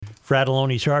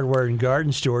Frattallone's Hardware and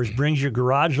Garden Stores brings you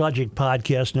Garage Logic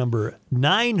podcast number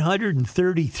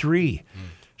 933,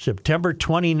 September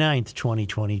 29th,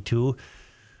 2022.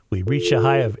 We reached a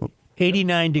high of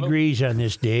 89 degrees on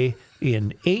this day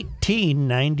in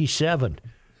 1897,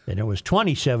 and it was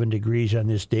 27 degrees on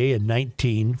this day in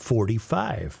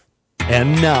 1945.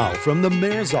 And now, from the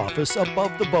mayor's office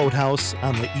above the boathouse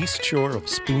on the east shore of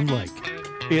Spoon Lake,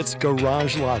 it's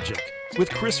Garage Logic with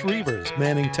Chris Reavers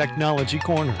manning Technology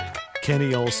Corner,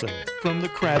 Kenny Olson from the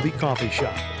Krabby Coffee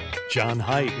Shop, John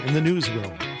Height in the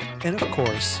newsroom, and of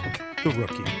course, the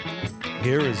Rookie.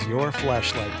 Here is your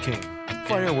flashlight king,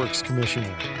 fireworks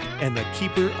commissioner, and the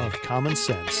keeper of common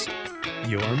sense,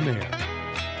 your mayor,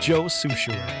 Joe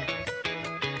Soucheray.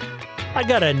 I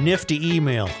got a nifty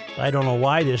email. I don't know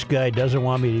why this guy doesn't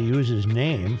want me to use his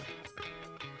name.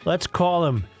 Let's call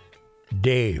him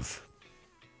Dave.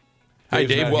 Hi,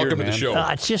 Dave. Welcome to the show.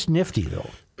 It's just nifty,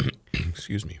 though.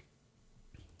 Excuse me.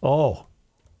 Oh.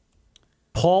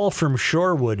 Paul from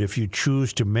Shorewood, if you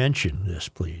choose to mention this,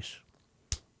 please.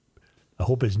 I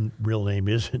hope his real name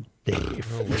isn't Dave.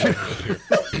 Okay.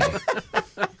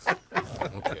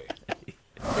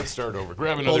 Let's start over.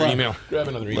 Grab another email.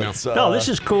 No, this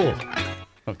is cool.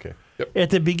 Okay. Yep. At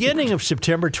the beginning of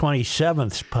September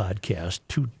 27th podcast,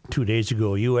 two days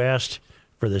ago, you asked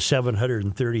for the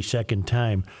 732nd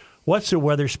time, what's the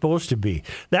weather supposed to be?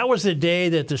 That was the day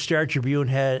that the Star Tribune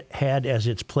had as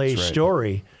its play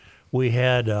story. We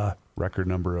had a record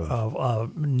number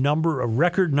of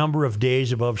record number of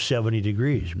days above 70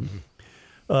 degrees.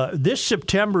 This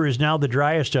September is now the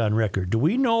driest on record. Do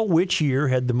we know which year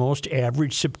had the most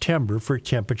average September for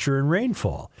temperature and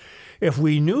rainfall? If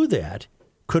we knew that,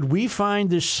 could we find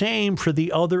the same for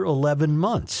the other 11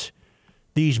 months?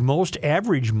 These most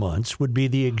average months would be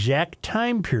the exact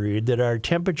time period that our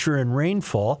temperature and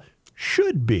rainfall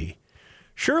should be.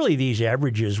 Surely these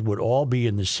averages would all be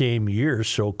in the same year,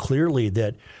 so clearly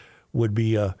that would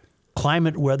be a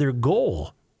climate weather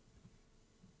goal,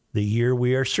 the year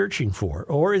we are searching for.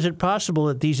 Or is it possible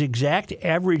that these exact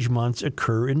average months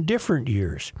occur in different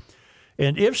years?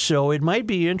 And if so, it might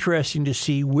be interesting to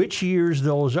see which years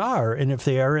those are and if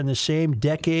they are in the same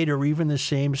decade or even the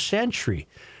same century.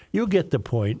 You get the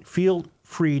point. Feel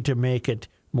free to make it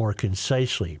more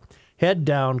concisely. Head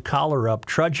down, collar up,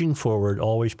 trudging forward,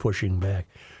 always pushing back.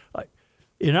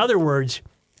 In other words,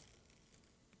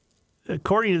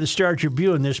 according to the Star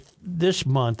Tribune, this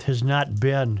month has not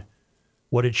been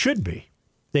what it should be.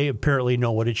 They apparently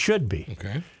know what it should be.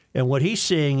 Okay. And what he's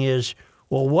saying is,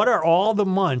 well, what are all the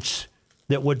months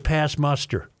that would pass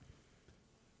muster?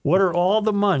 What are all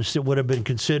the months that would have been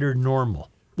considered normal?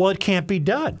 Well, it can't be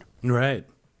done. right.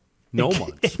 No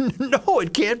months. No,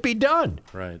 it can't be done.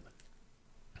 Right.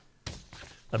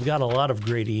 I've got a lot of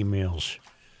great emails,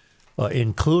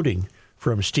 including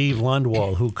from Steve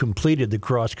Lundwall, who completed the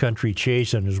cross-country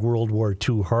chase on his World War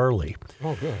II Harley.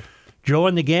 Oh, good. Joe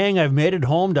and the gang, I've made it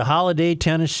home to Holiday,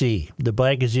 Tennessee. The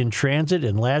bike is in transit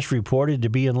and last reported to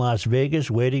be in Las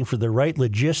Vegas, waiting for the right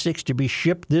logistics to be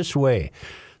shipped this way.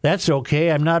 That's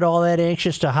okay. I'm not all that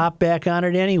anxious to hop back on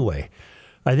it anyway.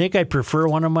 I think I prefer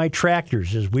one of my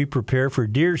tractors as we prepare for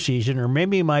deer season, or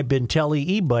maybe my Bentelli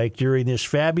e-bike during this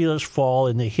fabulous fall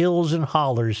in the hills and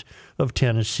hollers of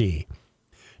Tennessee.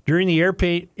 During the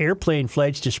airplane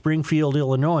flights to Springfield,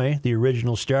 Illinois, the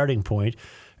original starting point,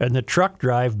 and the truck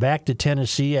drive back to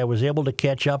Tennessee, I was able to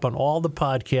catch up on all the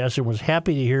podcasts and was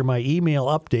happy to hear my email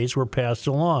updates were passed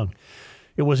along.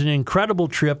 It was an incredible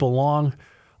trip along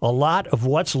a lot of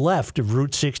what's left of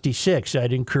Route 66.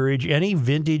 I'd encourage any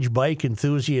vintage bike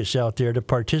enthusiasts out there to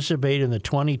participate in the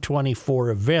 2024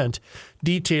 event.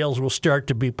 Details will start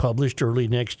to be published early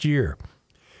next year.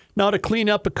 Now, to clean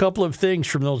up a couple of things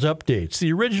from those updates.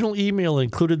 The original email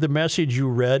included the message you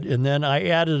read, and then I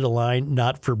added a line,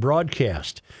 not for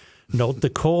broadcast. Note the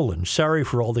colon. Sorry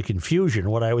for all the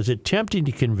confusion. What I was attempting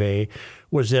to convey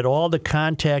was that all the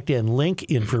contact and link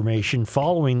information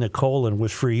following the colon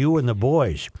was for you and the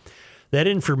boys. That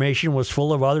information was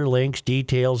full of other links,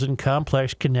 details, and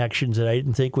complex connections that I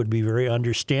didn't think would be very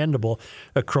understandable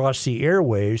across the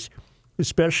airwaves,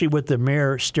 especially with the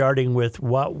mayor starting with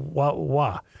wah, wah,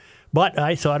 wah. But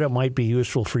I thought it might be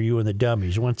useful for you and the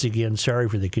dummies. Once again, sorry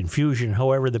for the confusion.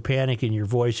 However, the panic in your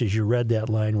voice as you read that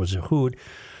line was a hoot.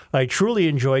 I truly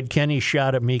enjoyed Kenny's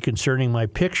shot at me concerning my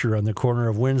picture on the corner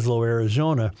of Winslow,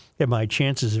 Arizona, and my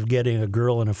chances of getting a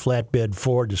girl in a flatbed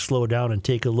Ford to slow down and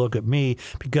take a look at me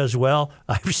because, well,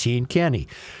 I've seen Kenny.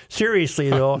 Seriously,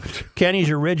 though, Kenny's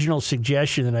original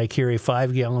suggestion that I carry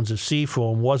 5 gallons of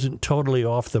Seafoam wasn't totally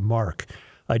off the mark.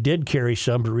 I did carry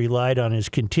some, but relied on his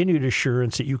continued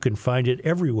assurance that you can find it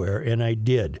everywhere, and I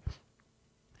did.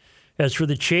 As for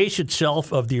the chase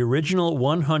itself, of the original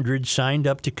 100 signed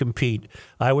up to compete,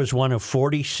 I was one of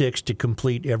 46 to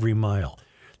complete every mile.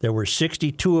 There were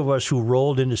 62 of us who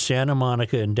rolled into Santa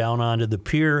Monica and down onto the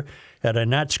pier. Had I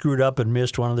not screwed up and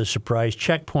missed one of the surprise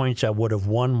checkpoints, I would have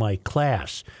won my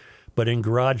class. But in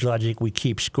Garage Logic, we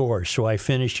keep score, so I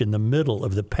finished in the middle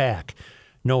of the pack.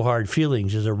 No hard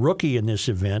feelings. As a rookie in this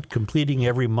event, completing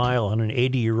every mile on an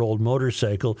 80-year-old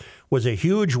motorcycle was a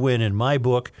huge win in my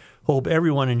book. Hope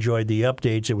everyone enjoyed the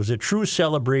updates. It was a true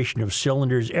celebration of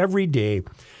cylinders every day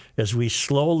as we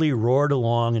slowly roared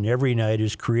along, and every night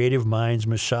as creative minds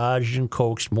massaged and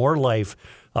coaxed more life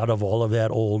out of all of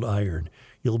that old iron.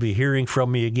 You'll be hearing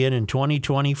from me again in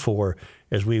 2024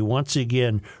 as we once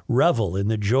again revel in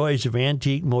the joys of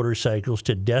antique motorcycles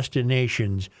to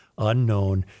destinations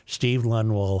unknown. Steve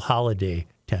Lundwall, Holiday,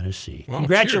 Tennessee. Well,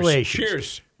 Congratulations.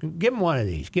 Cheers. Give him one of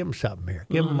these. Give him something here.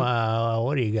 Give him,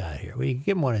 what do you got here?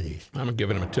 Give him one of these. I'm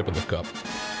giving him a tip of the cup.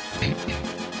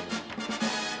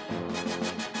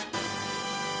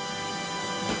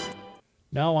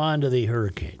 Now on to the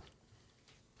hurricane.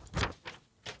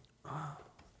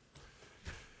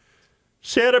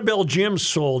 Sanibel Jim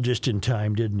sold just in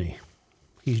time, didn't he?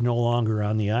 He's no longer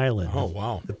on the island. Oh,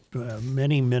 wow.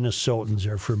 Many Minnesotans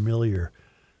are familiar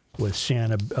with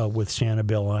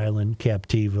Sanibel Island,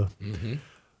 Captiva. Mm-hmm.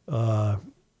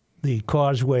 The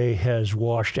causeway has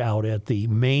washed out at the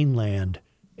mainland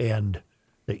end,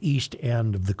 the east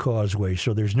end of the causeway,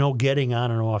 so there's no getting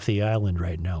on and off the island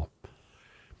right now.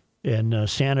 And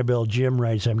Sanibel Jim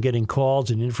writes, I'm getting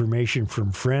calls and information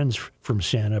from friends from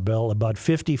Sanibel. About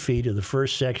 50 feet of the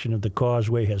first section of the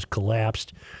causeway has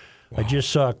collapsed. Wow. I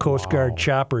just saw a Coast Guard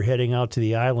chopper heading out to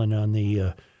the island on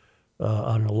a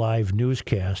live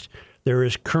newscast. There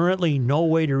is currently no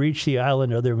way to reach the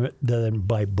island other than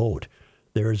by boat.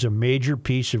 There is a major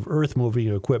piece of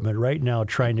earth-moving equipment right now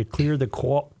trying to clear the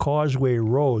causeway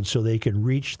road so they can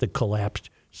reach the collapsed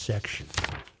section.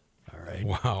 All right.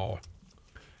 Wow.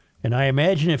 And I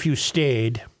imagine if you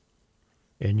stayed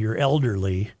and you're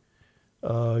elderly,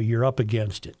 you're up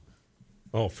against it.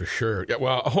 Oh, for sure. Yeah,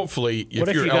 well, hopefully,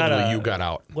 if you're elderly, you got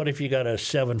out. What if you got a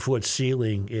 7-foot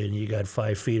ceiling and you got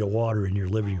 5 feet of water in your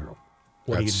living room?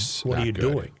 What are you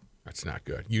doing? That's not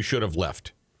good. You should have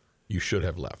left. You should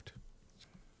have left.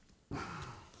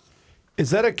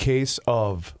 Is that a case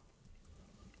of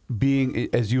being,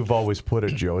 as you've always put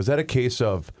it, Joe, is that a case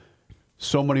of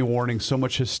so many warnings, so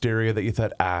much hysteria that you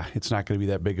thought, it's not going to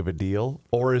be that big of a deal?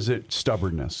 Or is it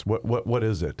stubbornness? What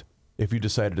is it? If you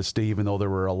decided to stay, even though there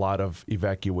were a lot of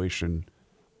evacuation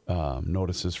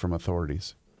notices from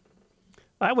authorities?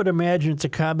 I would imagine it's a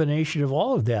combination of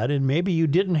all of that, and maybe you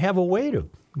didn't have a way to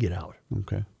get out.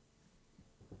 Okay.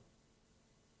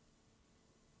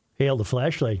 Hail the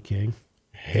Flashlight King.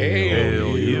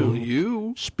 Hail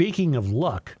you. Speaking of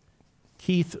luck,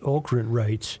 Keith Okrent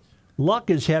writes,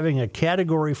 luck is having a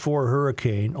Category 4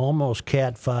 hurricane, almost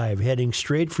Cat 5, heading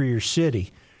straight for your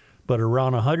city. But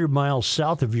around 100 miles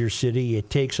south of your city,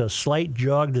 it takes a slight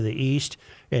jog to the east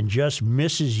and just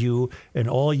misses you, and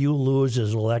all you lose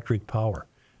is electric power.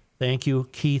 Thank you,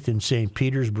 Keith in St.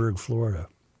 Petersburg, Florida.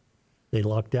 They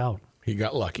lucked out. He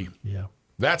got lucky. Yeah.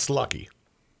 That's lucky.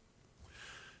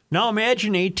 Now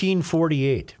imagine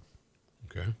 1848,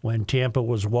 Okay. when Tampa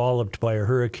was walloped by a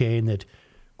hurricane that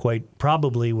quite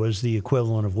probably was the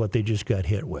equivalent of what they just got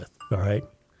hit with, all right?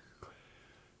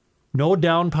 No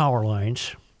down power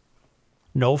lines,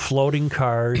 no floating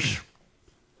cars,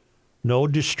 no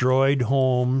destroyed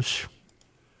homes,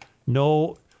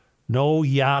 no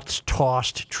yachts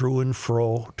tossed to and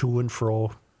fro.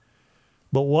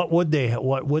 But what would they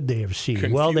have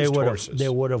seen? Well, they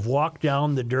would have walked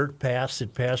down the dirt paths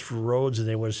that passed for roads, and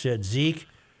they would have said, Zeke,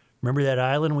 remember that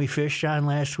island we fished on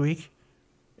last week?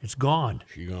 It's gone.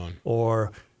 She gone.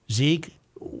 Or, Zeke,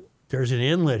 there's an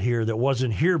inlet here that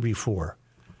wasn't here before.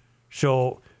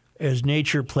 So as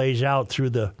nature plays out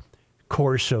through the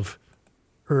course of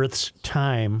Earth's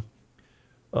time,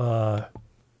 the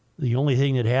only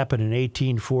thing that happened in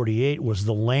 1848 was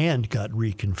the land got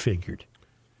reconfigured.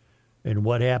 And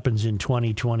what happens in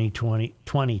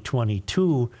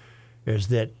 2022 is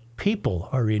that people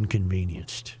are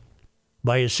inconvenienced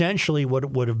by essentially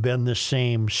what would have been the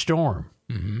same storm.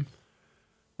 Mm-hmm.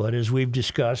 But as we've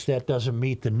discussed, that doesn't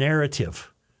meet the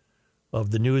narrative of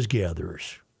the news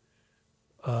gatherers.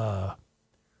 Are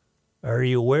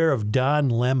you aware of Don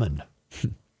Lemon?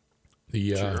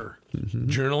 The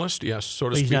journalist, yes, so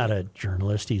to speak. He's not a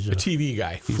journalist. He's a TV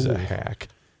guy. He's a hack.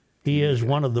 He is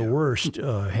one of the worst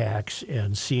hacks,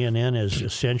 and CNN has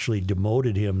essentially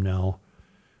demoted him now.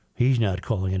 He's not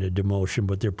calling it a demotion,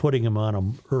 but they're putting him on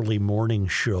an early morning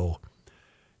show.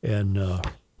 And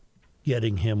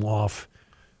getting him off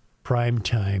prime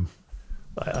time.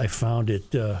 I found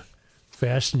it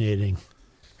fascinating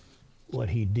what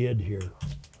he did here.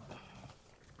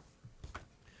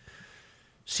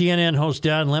 CNN host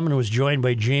Don Lemon was joined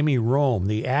by Jamie Rome,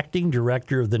 the acting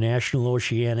director of the National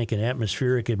Oceanic and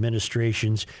Atmospheric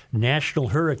Administration's National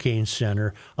Hurricane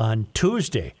Center, on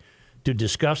Tuesday to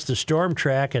discuss the storm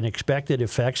track and expected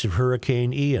effects of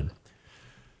Hurricane Ian.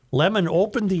 Lemon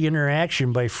opened the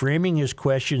interaction by framing his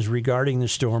questions regarding the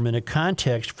storm in a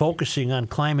context focusing on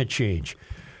climate change.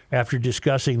 After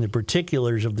discussing the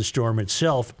particulars of the storm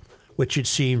itself, which it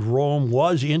seemed Rome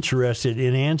was interested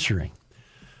in answering.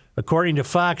 According to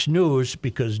Fox News,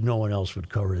 because no one else would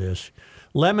cover this,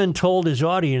 Lemon told his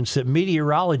audience that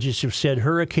meteorologists have said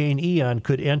Hurricane Ian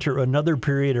could enter another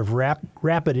period of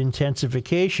rapid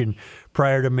intensification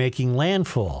prior to making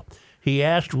landfall. He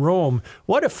asked Rome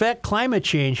what effect climate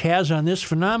change has on this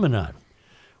phenomenon.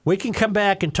 We can come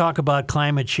back and talk about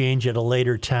climate change at a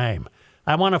later time.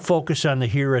 I want to focus on the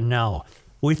here and now.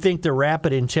 We think the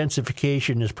rapid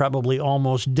intensification is probably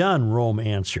almost done, Rome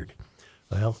answered.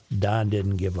 Well, Don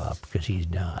didn't give up because he's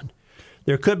Don.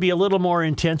 There could be a little more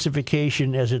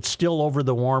intensification as it's still over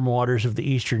the warm waters of the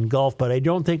eastern Gulf, but I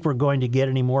don't think we're going to get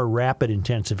any more rapid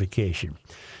intensification.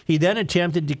 He then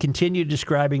attempted to continue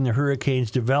describing the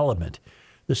hurricane's development.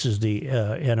 This is the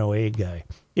NOAA guy.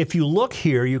 If you look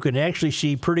here, you can actually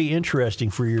see pretty interesting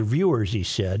for your viewers, he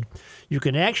said. You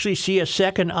can actually see a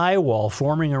second eye wall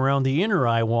forming around the inner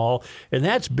eye wall, and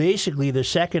that's basically the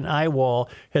second eye wall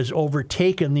has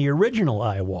overtaken the original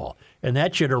eye wall, and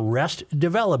that should arrest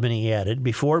development, he added,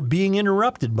 before being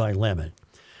interrupted by Lemon.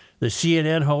 The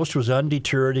CNN host was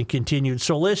undeterred and continued,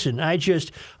 so listen, I'm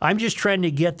just trying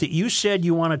to get that you said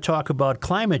you want to talk about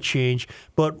climate change,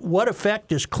 but what effect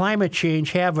does climate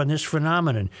change have on this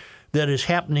phenomenon that is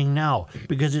happening now?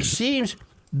 Because it seems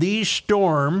these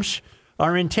storms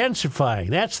are intensifying.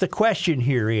 That's the question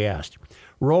here, he asked.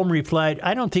 Rome replied,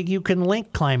 I don't think you can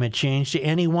link climate change to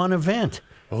any one event.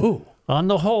 Oh. On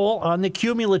the whole, on the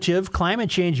cumulative, climate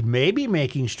change may be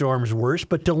making storms worse,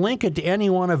 but to link it to any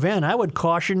one event, I would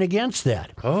caution against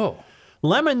that. Oh.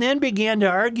 Lemon then began to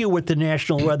argue with the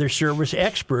National Weather Service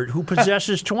expert who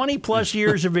possesses 20-plus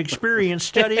years of experience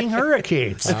studying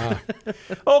hurricanes.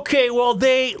 Okay, well,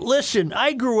 listen,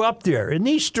 I grew up there, and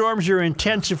these storms are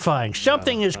intensifying.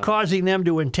 Something is causing them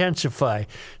to intensify.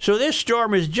 So this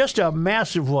storm is just a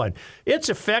massive one. Its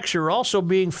effects are also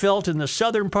being felt in the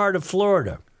southern part of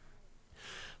Florida.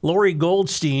 Lori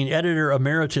Goldstein, editor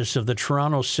emeritus of the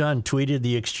Toronto Sun, tweeted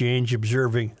the exchange,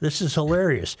 observing, this is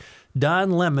hilarious.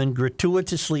 Don Lemon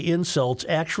gratuitously insults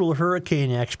actual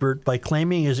hurricane expert by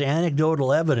claiming his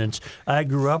anecdotal evidence, I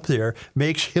grew up there,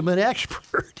 makes him an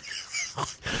expert.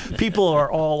 People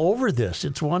are all over this.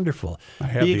 It's wonderful. I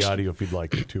have the audio if you'd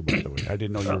like it too, by the way. I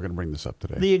didn't know you were going to bring this up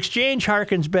today. The exchange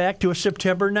harkens back to a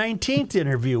September 19th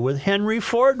interview with Henry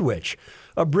Fordwich,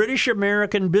 a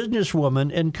British-American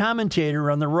businesswoman and commentator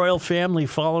on the royal family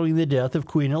following the death of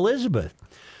Queen Elizabeth.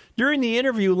 During the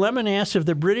interview, Lemon asked if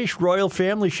the British royal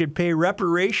family should pay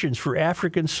reparations for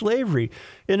African slavery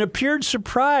and appeared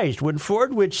surprised when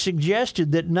Fordwich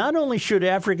suggested that not only should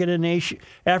African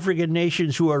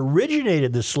nations who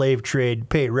originated the slave trade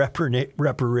pay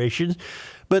reparations,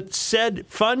 but said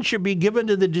funds should be given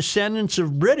to the descendants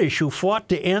of British who fought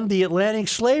to end the Atlantic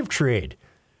slave trade.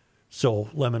 So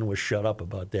Lemon was shut up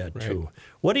about that, too.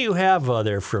 What do you have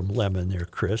there from Lemon there,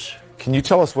 Chris? Can you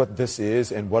tell us what this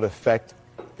is and what effect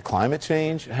climate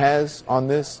change has on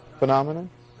this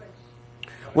phenomenon?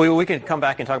 Well, we can come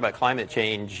back and talk about climate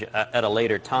change at a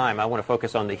later time. I want to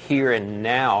focus on the here and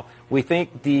now. We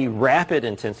think the rapid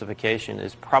intensification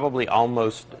is probably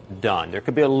almost done. There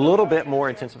could be a little bit more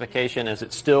intensification as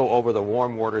it's still over the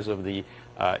warm waters of the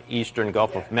eastern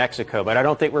Gulf of Mexico, but I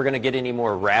don't think we're going to get any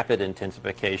more rapid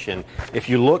intensification. If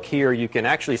you look here, you can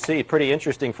actually see, pretty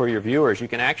interesting for your viewers, you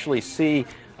can actually see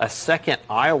a second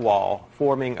eye wall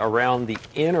forming around the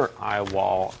inner eye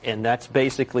wall, and that's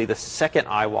basically the second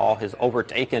eye wall has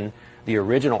overtaken the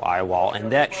original eye wall,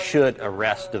 and that should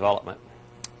arrest development.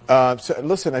 So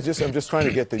listen, I'm just trying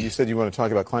to get that. You said you want to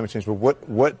talk about climate change, but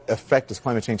what effect does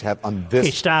climate change have on this?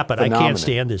 Hey, stop it! phenomenon? I can't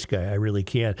stand this guy. I really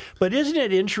can't. But isn't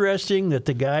it interesting that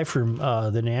the guy from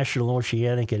the National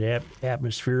Oceanic and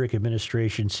Atmospheric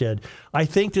Administration said, "I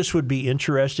think this would be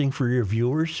interesting for your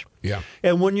viewers." Yeah.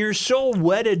 And when you're so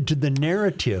wedded to the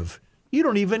narrative, you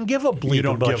don't even give a bleep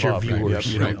about your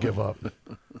viewers. You don't give up.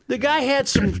 The guy had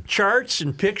some charts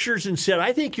and pictures and said,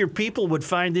 I think your people would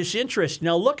find this interesting.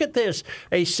 Now, look at this.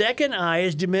 A second eye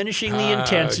is diminishing the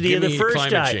intensity of the give me first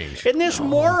climate eye. change. And this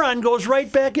moron goes right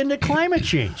back into climate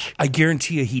change. I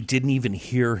guarantee you he didn't even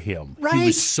hear him. He Right.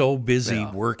 was so busy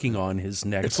working on his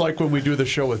next. It's like when we do the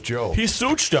show with Joe. He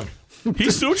sooched him. He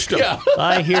sooched him.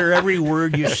 I hear every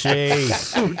word you say.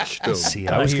 See,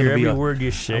 I was hear gonna be every word you I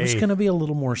was say. going to be a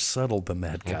little more subtle than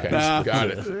that guy. Okay, got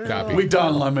it. Copy. We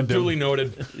Don Lemon Duly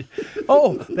noted.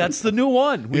 Oh, that's the new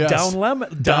one. We Yes. Don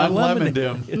Lemon. Don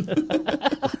Lemon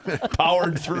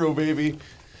Powered through, baby.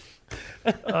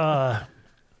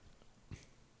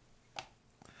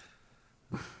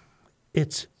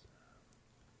 It's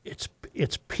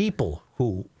people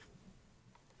who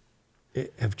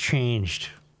have changed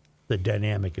the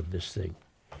dynamic of this thing.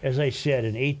 As I said,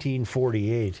 in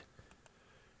 1848,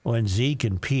 when Zeke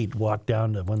and Pete walked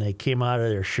down, when they came out of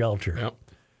their shelter Yep.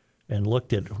 and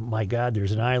looked at, my God,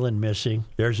 there's an island missing.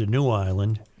 There's a new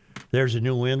island. There's a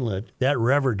new inlet. That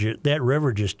river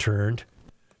just turned.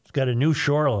 It's got a new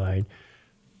shoreline.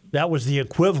 That was the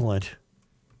equivalent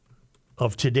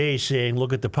of today saying,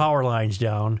 look at the power lines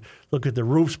down, look at the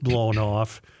roofs blown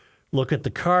off, look at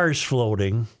the cars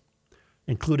floating,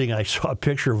 including I saw a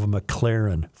picture of a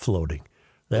McLaren floating.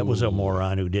 That was a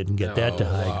moron who didn't get that to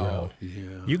high ground.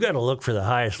 Yeah. You got to look for the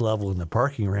highest level in the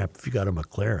parking ramp if you got a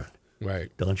McLaren,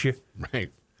 Right. don't you? Right.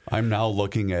 I'm now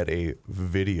looking at a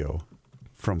video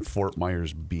from Fort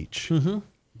Myers Beach. Mm-hmm.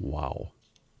 Wow.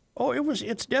 Oh,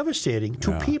 it's devastating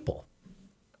to people.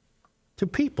 To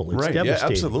people, it's Right. devastating.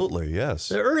 Yeah, absolutely. Yes.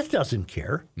 The Earth doesn't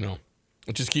care. No.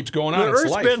 It just keeps going The on. It's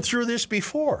Earth's life. been through this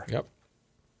before. Yep.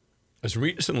 As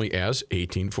recently as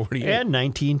 1848. And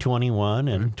 1921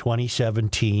 and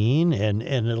 2017, and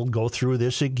it'll go through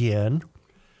this again.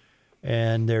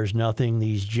 And there's nothing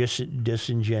these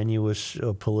disingenuous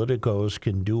politicos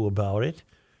can do about it,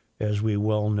 as we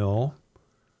well know.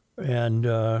 And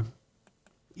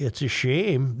it's a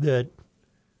shame that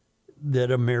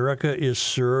America is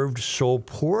served so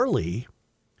poorly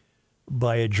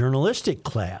by a journalistic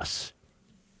class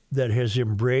that has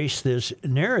embraced this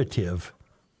narrative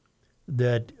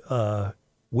that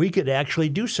we could actually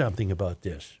do something about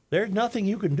this. There's nothing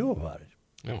you can do about it.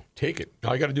 No, take it.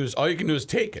 All you can do is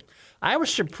take it. I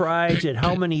was surprised at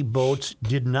how many boats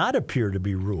did not appear to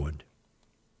be ruined.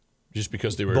 Just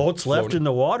because they were Boats left floating. in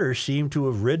the water seem to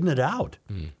have ridden it out.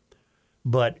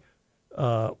 But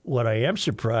what I am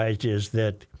surprised is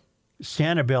that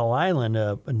Sanibel Island,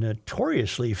 a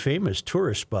notoriously famous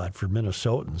tourist spot for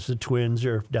Minnesotans, the Twins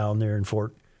are down there in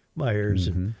Fort Myers,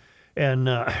 and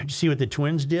see what the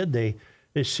Twins did? They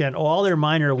sent all their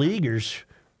minor leaguers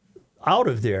out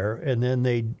of there, and then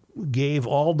they gave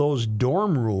all those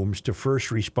dorm rooms to first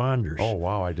responders. Oh,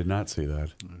 wow. I did not see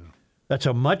that. That's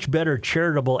a much better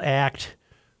charitable act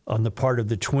on the part of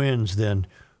the Twins than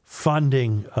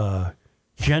funding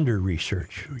gender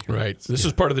research. Right. This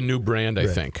is part of the new brand, I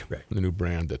think. right. The new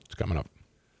brand that's coming up.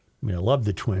 I mean, I love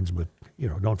the Twins, but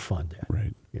don't fund that.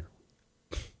 Right.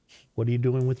 What are you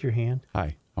doing with your hand?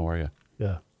 Hi. How are you?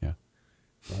 Yeah. Yeah.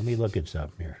 Let me look at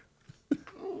something here.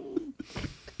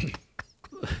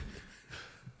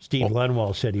 Steve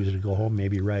Lenwell said he was going to go home,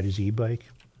 maybe ride his e-bike.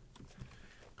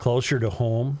 Closer to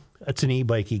home. That's an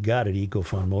e-bike he got at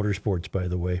EcoFun Motorsports, by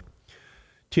the way.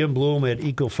 Tim Bloom at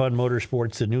EcoFun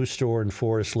Motorsports, the new store in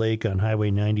Forest Lake on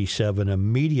Highway 97,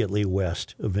 immediately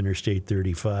west of Interstate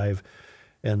 35,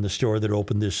 and the store that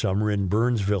opened this summer in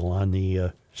Burnsville on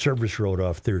the service road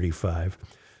off 35.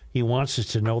 He wants us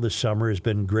to know the summer has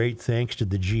been great thanks to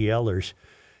the GLers.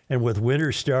 And with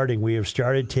winter starting, we have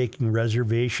started taking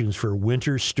reservations for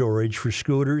winter storage for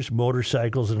scooters,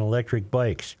 motorcycles, and electric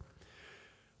bikes.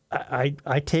 I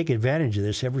take advantage of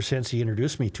this ever since he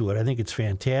introduced me to it. I think it's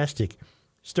fantastic.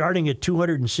 Starting at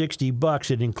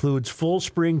 $260, it includes full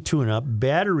spring tune-up,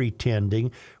 battery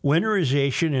tending,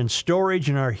 winterization, and storage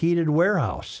in our heated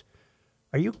warehouse.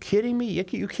 Are you kidding me?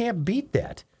 You can't beat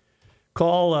that.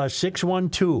 Call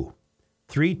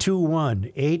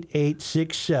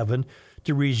 612-321-8867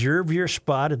 to reserve your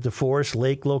spot at the Forest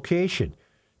Lake location.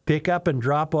 Pick up and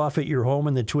drop off at your home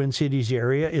in the Twin Cities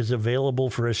area is available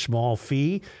for a small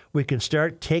fee. We can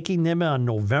start taking them on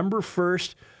November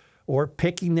 1st or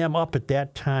picking them up at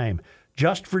that time.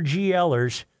 Just for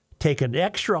GLers, take an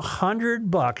extra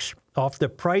 $100 off the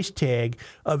price tag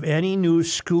of any new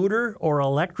scooter or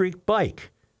electric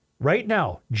bike. Right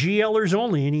now, GLers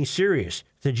only in East Sirius.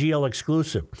 It's a GL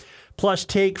exclusive. Plus,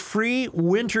 take free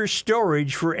winter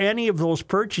storage for any of those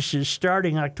purchases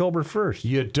starting October 1st.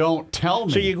 You don't tell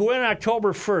me. So you go in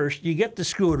October 1st, you get the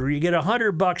scooter, you get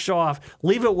 $100 off,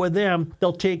 leave it with them,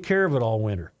 they'll take care of it all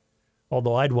winter.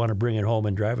 Although I'd want to bring it home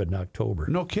and drive it in October.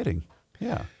 No kidding.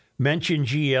 Yeah. Mention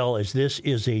GL as this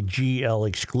is a GL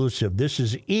exclusive. This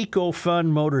is EcoFun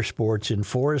Motorsports in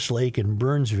Forest Lake and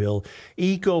Burnsville.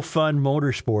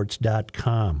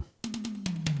 EcoFunMotorsports.com.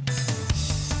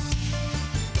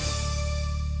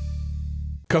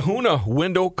 Kahuna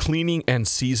Window Cleaning and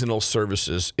Seasonal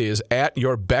Services is at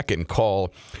your beck and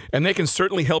call, and they can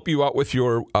certainly help you out with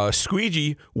your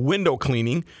squeegee window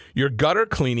cleaning, your gutter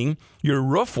cleaning, your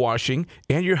roof washing,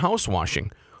 and your house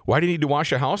washing. Why do you need to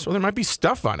wash a house? Well, there might be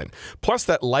stuff on it. Plus,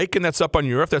 that lichen that's up on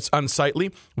your roof that's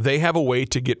unsightly, they have a way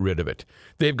to get rid of it.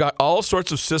 They've got all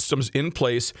sorts of systems in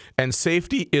place, and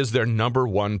safety is their number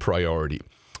one priority.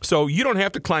 So you don't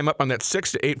have to climb up on that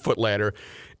 6 to 8 foot ladder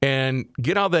and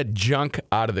get all that junk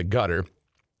out of the gutter.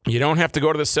 You don't have to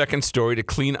go to the second story to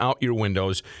clean out your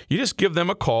windows. You just give them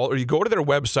a call or you go to their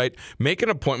website, make an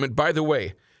appointment. By the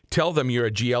way, tell them you're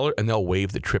a GLer and they'll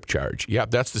waive the trip charge. Yep,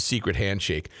 that's the secret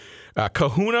handshake.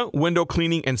 Kahuna Window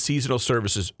Cleaning and Seasonal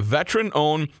Services,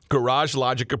 veteran-owned, Garage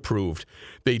Logic approved.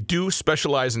 They do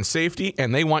specialize in safety,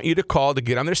 and they want you to call to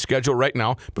get on their schedule right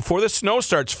now before the snow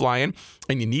starts flying,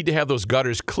 and you need to have those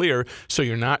gutters clear so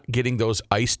you're not getting those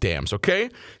ice dams, okay?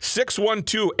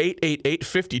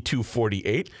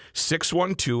 612-888-5248,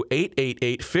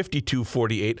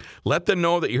 612-888-5248. Let them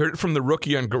know that you heard it from the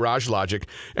rookie on Garage Logic,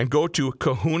 and go to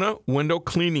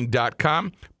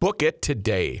kahunawindowcleaning.com. Book it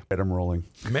today. Get them rolling.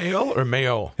 Mayo or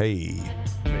Mayo? Hey.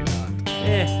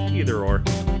 Either or.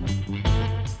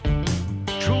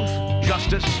 Truth,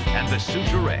 justice, and the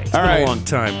suture. All right. Been a long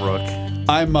time, Rook.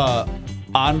 I'm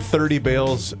on 30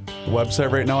 Bales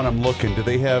website right now, and I'm looking. Do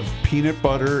they have peanut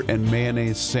butter and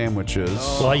mayonnaise sandwiches?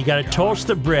 Well, you got to toast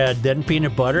the bread, then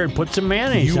peanut butter, and put some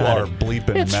mayonnaise You on are it.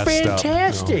 bleeping It's messed up.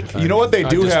 fantastic. You know what they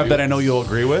do have dispute. that I know you'll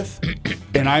agree with?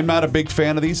 And I'm not a big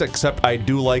fan of these, except I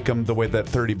do like them the way that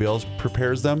 30 Bales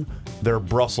prepares them. Their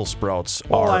Brussels sprouts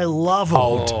Oh, are I love them.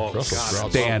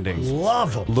 outstanding.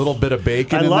 Love them. Little bit of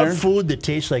bacon I in love there. food that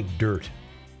tastes like dirt.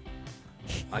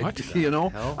 I can What is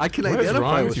identify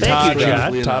wrong with with Thank you,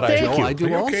 that. John. Todd, Thank you. I do Are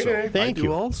you okay also. there? Thank I you.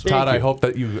 do also. Todd, I you. hope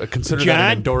that you consider that an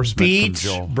John, endorsement beets,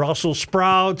 from Joe. Brussels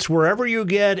sprouts, wherever you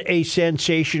get a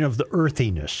sensation of the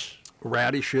earthiness.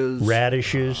 Radishes.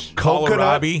 Radishes.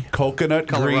 Kohlrabi. Coconut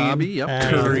Kohlrabi, green yep.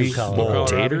 curry Kohlrabi. bowl.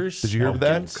 Potatoes. Did you hear of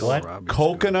that? What?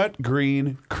 Coconut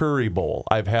green curry bowl.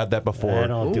 I've had that before. I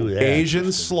don't do that.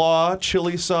 Asian slaw,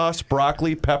 chili sauce,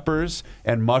 broccoli, peppers,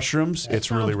 and mushrooms. It's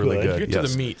really, sounds really good. good. Get to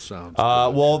Yes. the meat. Sounds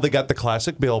Well, they got the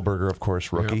classic Bale Burger, of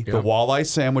course, rookie. Yeah, yeah. The walleye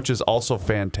sandwich is also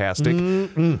fantastic.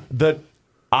 The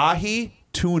ahi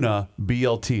tuna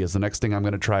BLT is the next thing I'm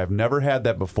going to try. I've never had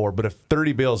that before, but if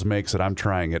 30 Bales makes it, I'm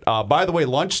trying it. By the way,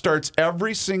 lunch starts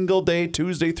every single day,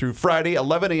 Tuesday through Friday,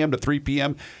 11 a.m. to 3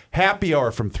 p.m. Happy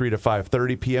hour from 3 to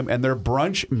 5:30 p.m. And their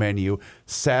brunch menu,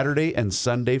 Saturday and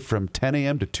Sunday from 10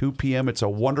 a.m. to 2 p.m. It's a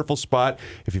wonderful spot.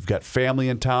 If you've got family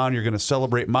in town, you're going to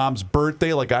celebrate mom's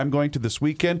birthday like I'm going to this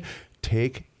weekend,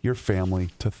 take your family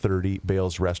to 30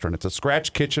 Bales Restaurant. It's a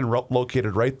scratch kitchen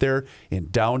located right there in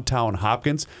downtown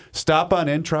Hopkins. Stop on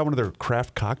in, try one of their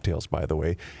craft cocktails, by the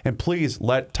way. And please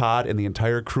let Todd and the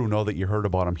entire crew know that you heard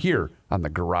about them here on the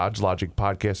Garage Logic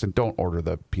podcast. And don't order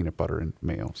the peanut butter and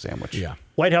mayo sandwich. Yeah.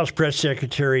 White House Press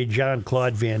Secretary John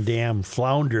Claude Van Damme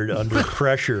floundered under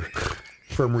pressure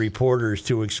from reporters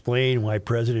to explain why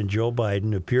President Joe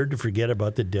Biden appeared to forget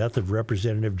about the death of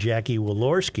Representative Jackie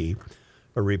Walorski,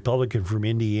 a Republican from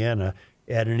Indiana,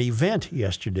 at an event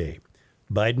yesterday.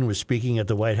 Biden was speaking at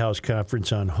the White House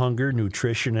Conference on Hunger,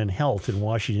 Nutrition, and Health in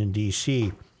Washington,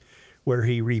 D.C., where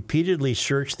he repeatedly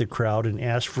searched the crowd and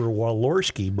asked for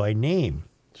Walorski by name.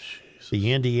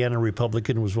 The Indiana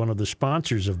Republican was one of the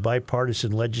sponsors of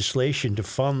bipartisan legislation to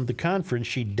fund the conference.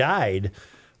 She died,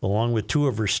 along with two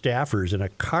of her staffers, in a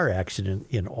car accident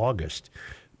in August.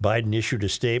 Biden issued a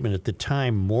statement at the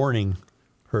time mourning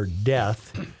her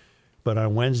death. But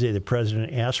on Wednesday, the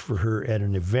president asked for her at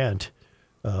an event.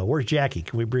 Where's Jackie?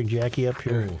 Can we bring Jackie up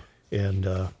here?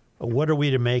 And what are we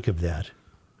to make of that?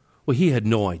 Well, he had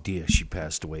no idea she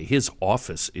passed away. His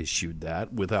office issued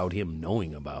that without him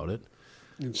knowing about it.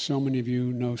 And so many of you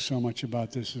know so much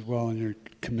about this as well, and you're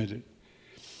committed.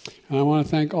 And I want to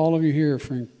thank all of you here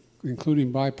for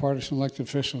including bipartisan elected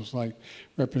officials like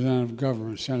Representative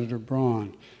Governor, Senator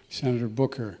Braun, Senator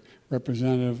Booker,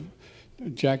 Representative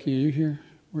Jackie. Are you here?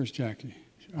 Where's Jackie?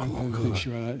 I didn't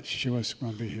think she was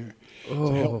going to be here.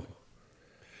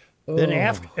 Then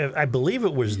after, I believe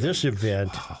it was this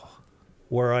event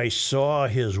where I saw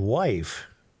his wife,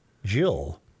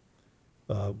 Jill,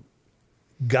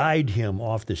 guide him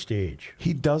off the stage.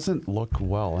 He doesn't look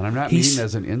well. And I'm not He's- meaning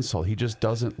as an insult. He just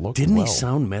doesn't look Didn't well. he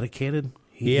sound medicated?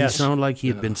 He Yes. sounded like he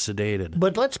had been sedated.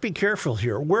 But let's be careful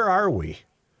here. Where are we?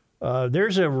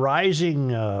 There's a rising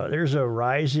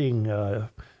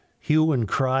hue and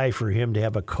cry for him to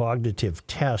have a cognitive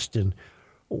test, and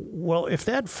well, if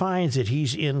that finds that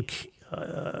he's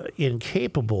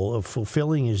incapable of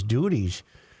fulfilling his duties,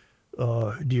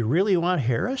 do you really want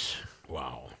Harris?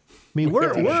 Wow. I mean,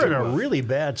 we're in a really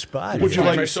bad spot. Would you here.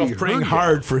 like myself praying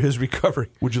hard for his recovery?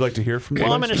 Would you like to hear from Well,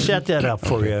 him? I'm going to set that up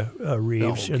for you,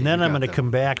 Reeves, Okay, and then you I'm got going to that.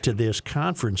 come back to this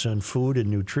conference on food and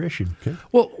nutrition. Okay.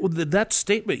 Well, that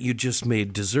statement you just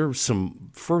made deserves some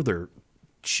further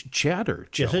chatter,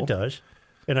 Joe. Yes, it does,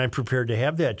 and I'm prepared to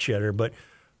have that cheddar. But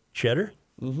cheddar?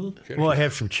 Mm-hmm. Well, I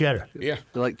have some cheddar. Yeah.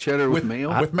 You like cheddar with mayo?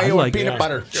 With I mayo like and peanut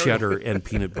butter. cheddar and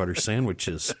peanut butter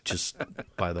sandwiches, just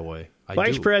by the way.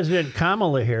 Vice President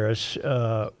Kamala Harris,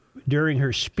 during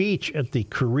her speech at the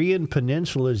Korean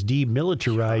Peninsula's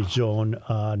demilitarized zone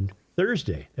on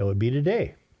Thursday, that would be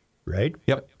today, right?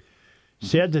 Yep.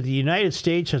 Said that the United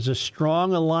States has a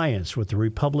strong alliance with the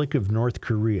Republic of North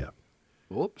Korea.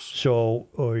 Whoops. So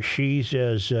she's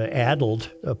as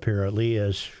addled, apparently,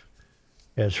 as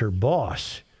her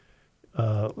boss.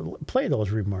 Play those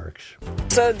remarks.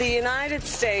 So the United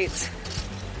States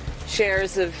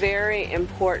shares a very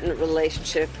important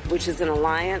relationship, which is an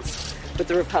alliance with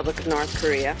the Republic of North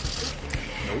Korea.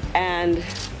 And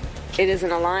it is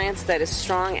an alliance that is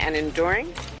strong and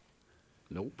enduring.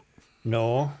 Nope.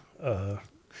 No,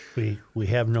 we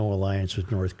have no alliance with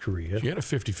North Korea. You had a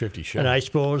 50-50 shot. And I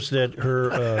suppose that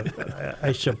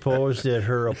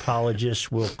her apologists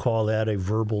will call that a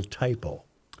verbal typo.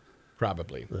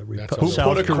 Probably. Repu- Who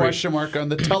South put a Korea- question mark on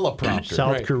the teleprompter?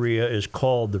 South Right. Korea is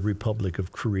called the Republic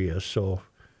of Korea. So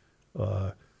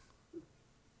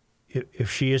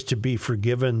if she is to be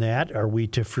forgiven that, are we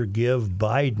to forgive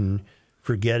Biden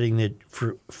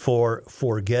for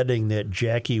forgetting that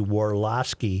Jackie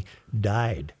Worlowski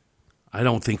died? I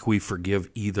don't think we forgive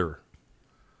either.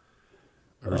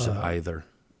 Or is it either?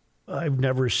 I've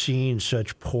never seen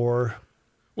such poor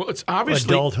Well, it's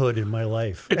obviously adulthood in my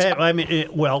life. I mean,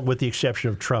 well, with the exception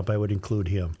of Trump, I would include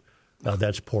him.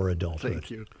 That's poor adulthood.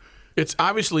 Thank you. It's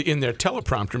obviously in their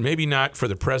teleprompter. Maybe not for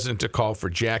the president to call for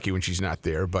Jackie when she's not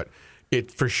there, but it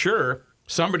for sure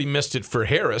somebody missed it for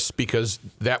Harris because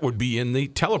that would be in the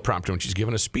teleprompter when she's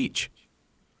giving a speech.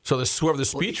 So whoever the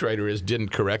speechwriter is didn't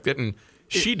correct it, and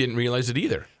she didn't realize it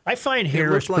either. I find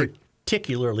Harris like-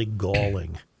 particularly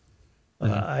galling.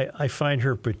 I find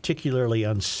her particularly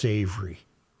unsavory.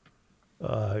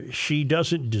 She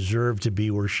doesn't deserve to be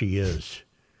where she is.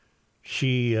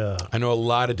 I know a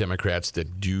lot of Democrats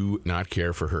that do not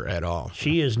care for her at all.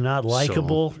 She is not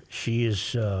likable. She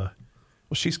is.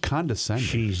 Well, she's condescending.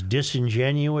 She's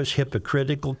disingenuous,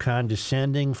 hypocritical,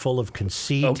 condescending, full of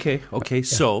conceit. Okay.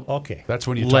 So Okay. That's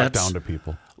when you talk Let's- down to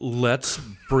people. let's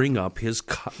bring up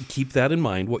keep that in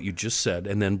mind, what you just said,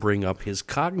 and then bring up his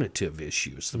cognitive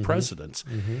issues, the president's.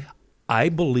 I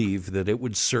believe that it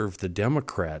would serve the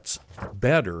Democrats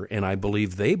better, and I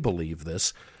believe they believe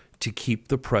this, to keep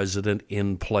the president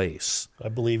in place I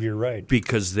believe you're right.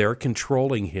 because they're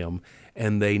controlling him,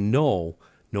 and they know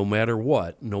no matter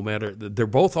what, they're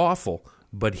both awful,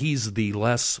 but he's the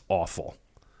less awful.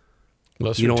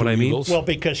 Lesser You know two what I mean? evils. Well,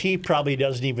 because he probably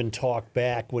doesn't even talk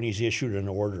back when he's issued an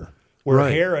order. Where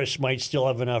Right. Harris might still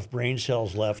have enough brain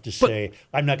cells left to say,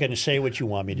 I'm not going to say what you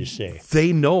want me to say.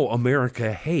 They know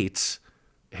America hates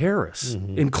Harris,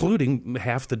 including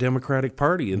half the Democratic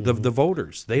Party and the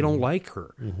voters. They don't like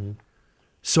her.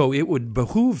 So it would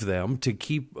behoove them to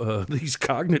keep these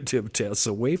cognitive tests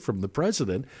away from the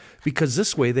president because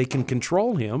this way they can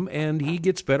control him and he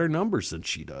gets better numbers than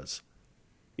she does.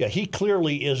 Yeah, he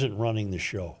clearly isn't running the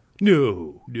show.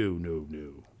 No.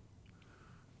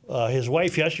 His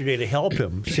wife yesterday, to help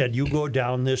him, said, you go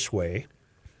down this way.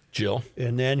 Jill,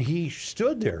 And then he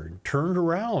stood there and turned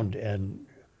around, and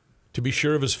to be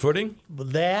sure of his footing,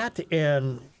 that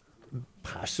and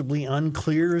possibly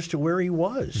unclear as to where he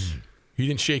was. he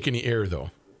didn't shake any air,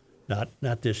 though.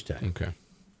 Not this time. Okay.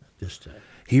 This time.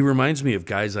 He reminds me of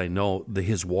guys I know,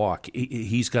 his walk.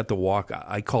 He's got the walk,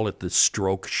 I call it the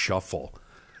stroke shuffle.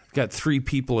 I've got 3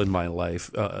 people in my life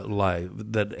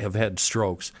that have had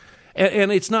strokes.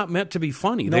 And it's not meant to be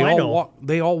funny. No, I know.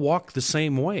 They all walk the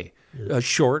same way.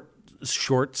 Short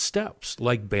steps,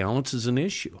 like balance is an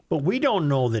issue. But we don't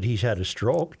know that he's had a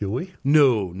stroke, do we?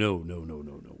 No.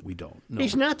 We don't. No.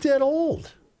 He's not that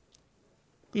old.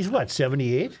 He's what,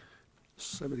 78?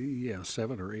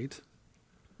 7 or 8.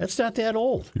 That's not that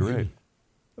old. You're right.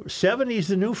 70 is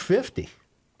the new 50.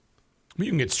 You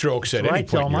can get strokes at That's what any I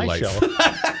tell point in your myself.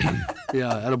 life.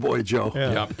 Yeah, attaboy, Joe.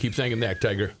 Yeah, keep thinking that,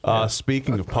 Tiger.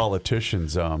 Speaking of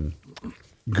politicians,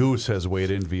 Goose has weighed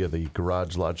in via the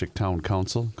Garage Logic Town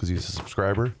Council because he's a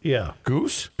subscriber. Yeah.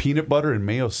 Goose? Peanut butter and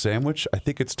mayo sandwich. I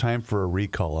think it's time for a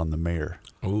recall on the mayor.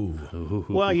 Ooh.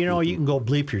 Well, you can go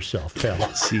bleep yourself,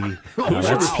 pal. See, Who's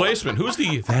your replacement? Who's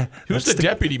the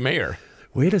deputy mayor?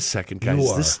 wait a second, guys. You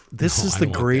are. This No, is I the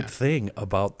don't want great that. thing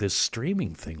about this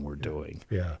streaming thing we're doing.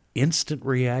 Yeah. Instant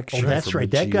reaction. Oh, that's from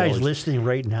right. the That guy's GLers. listening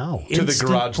right now. To the Instant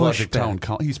Garage Logic pushback. Town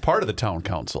Council. He's part of the Town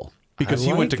Council because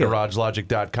he went to like it.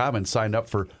 GarageLogic.com and signed up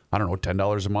for, I don't know,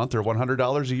 $10 a month or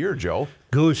 $100 a year, Joe.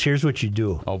 Goose, here's what you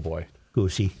do. Oh, boy.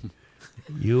 Goosey.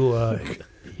 You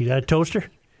got a toaster?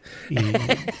 You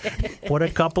put a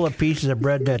couple of pieces of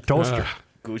bread in that toaster.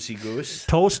 Goosey goose.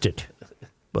 Toast it.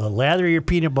 Lather your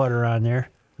peanut butter on there.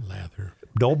 Lather.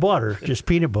 No butter, just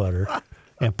peanut butter.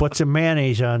 And put some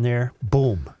mayonnaise on there.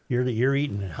 Boom. You're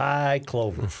eating high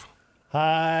clover.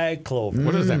 High clover.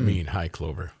 What does that mean, high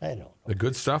clover? I don't know. The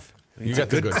good stuff? You It's got a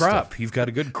good the good crop. stuff. You've got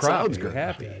a good crop. Sounds You're good.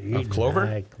 happy. You're eating clover?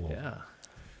 high clover. Yeah.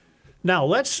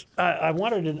 Now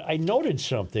I noted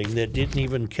something that didn't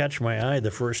even catch my eye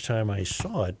the first time I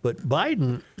saw it, but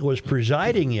Biden was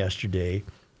presiding yesterday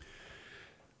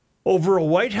over a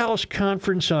White House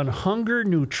conference on hunger,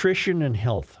 nutrition, and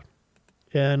health.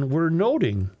 And we're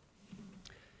noting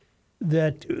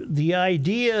that the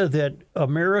idea that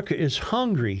America is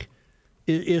hungry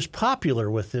is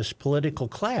popular with this political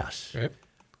class.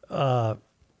 Okay.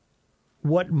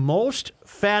 What most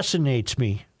fascinates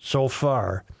me so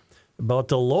far about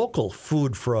the local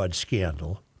food fraud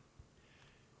scandal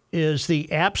is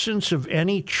the absence of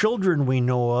any children we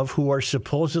know of who are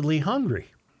supposedly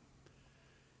hungry.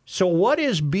 So what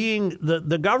is being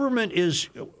the government is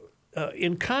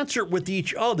in concert with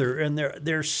each other, and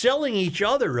they're selling each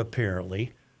other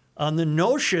apparently on the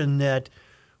notion that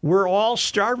we're all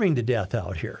starving to death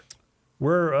out here.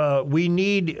 We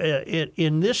need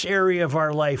in this area of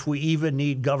our life, we even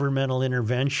need governmental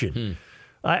intervention.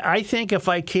 I think if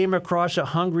I came across a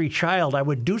hungry child, I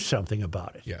would do something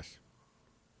about it. Yes.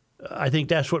 I think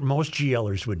that's what most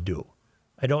GLers would do.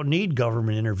 I don't need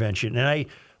government intervention. And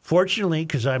fortunately,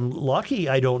 because I'm lucky,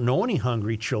 I don't know any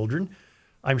hungry children.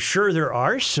 I'm sure there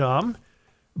are some,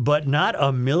 but not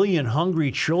a million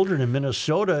hungry children in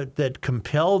Minnesota that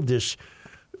compelled this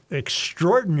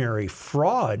extraordinary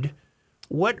fraud.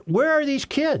 Where are these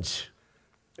kids?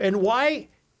 And why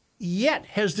yet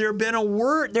has there been a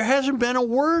word? There hasn't been a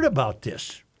word about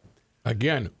this.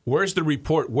 Again, where's the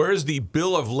report? Where's the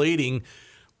bill of lading?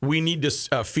 We need to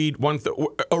feed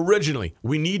originally,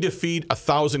 we need to feed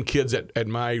 1,000 kids at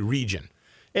my region.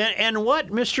 And what,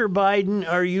 Mr. Biden,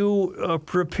 are you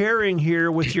preparing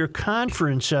here with your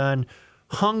conference on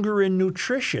hunger and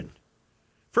nutrition?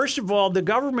 First of all, the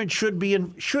government shouldn't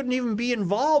even be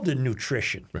involved in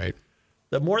nutrition. Right.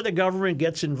 The more the government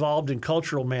gets involved in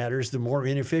cultural matters, the more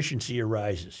inefficiency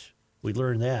arises. We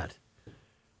learned that.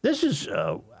 This is,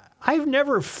 I've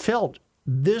never felt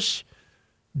this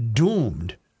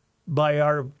doomed by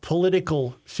our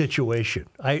political situation.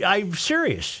 I'm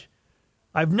serious.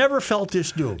 I've never felt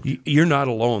this doomed. You're not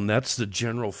alone. That's the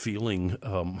general feeling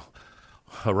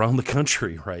around the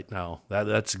country right now.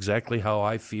 That's exactly how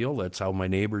I feel. That's how my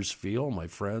neighbors feel, my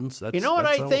friends. You know what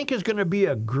I think is going to be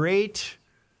a great,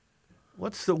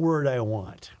 what's the word I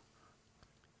want?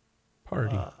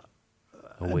 Party.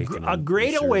 Awakening. A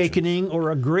great resurgence. awakening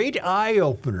or a great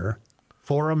eye-opener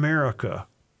for America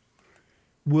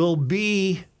will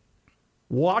be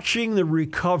watching the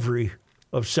recovery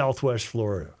of Southwest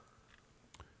Florida.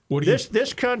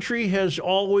 This country has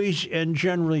always, and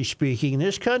generally speaking,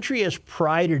 this country has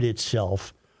prided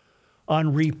itself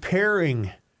on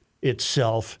repairing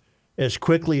itself as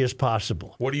quickly as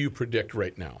possible. What do you predict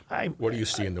right now? What do you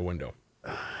see in the window?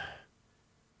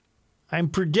 I'm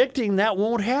predicting that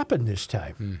won't happen this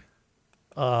time.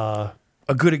 A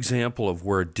good example of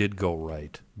where it did go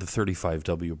right, the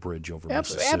 35W bridge over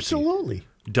Mississippi. Absolutely.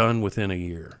 Done within a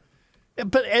year.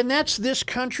 And that's this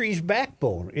country's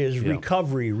backbone is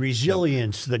recovery,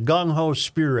 resilience, the gung-ho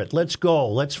spirit. Let's go.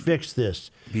 Let's fix this.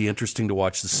 Be interesting to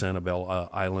watch the Sanibel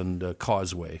Island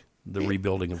Causeway, the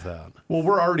rebuilding of that. Well,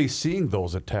 we're already seeing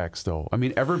those attacks, though. I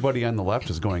mean, everybody on the left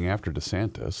is going after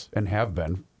DeSantis and have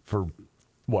been for,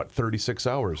 36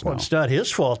 hours now. Well, it's not his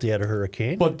fault he had a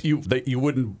hurricane. But you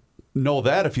wouldn't know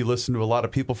that if you listen to a lot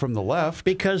of people from the left.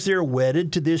 Because they're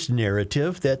wedded to this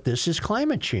narrative that this is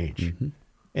climate change. Mm-hmm.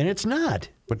 And it's not.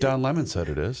 But Don Lemon said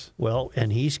it is. Well,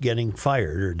 and he's getting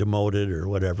fired or demoted or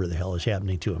whatever the hell is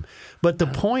happening to him. But the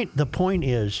point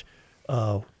is,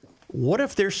 what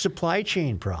if there's supply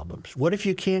chain problems? What if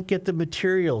you can't get the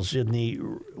materials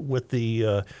with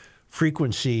the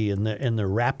frequency and the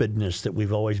rapidness that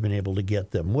we've always been able to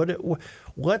get them?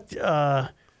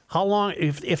 How long,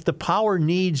 if the power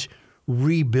needs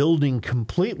rebuilding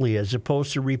completely as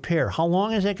opposed to repair, how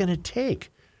long is that going to take?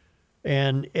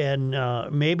 And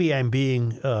maybe I'm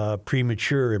being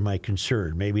premature in my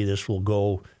concern. Maybe this will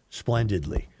go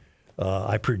splendidly.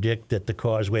 I predict that the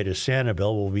causeway to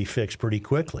Sanibel will be fixed pretty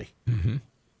quickly. Mm-hmm.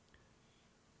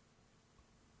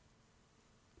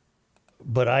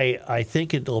 But I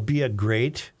think it'll be a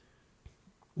great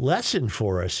lesson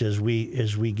for us as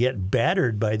we get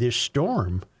battered by this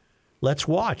storm. Let's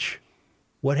watch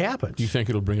what happens. Do you think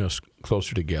it'll bring us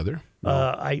closer together? Or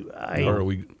are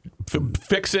we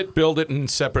fix it, build it in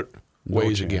separate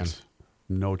ways again?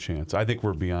 No chance. I think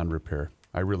we're beyond repair.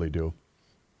 I really do.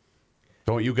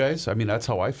 Don't you guys? I mean, that's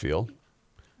how I feel.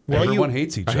 Well, Everyone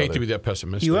hates each other. I hate to be that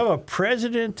pessimistic. You have a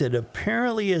president that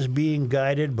apparently is being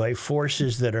guided by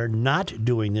forces that are not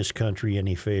doing this country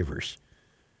any favors.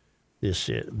 This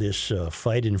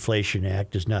Fight Inflation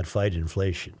Act does not fight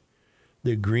inflation.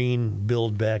 The green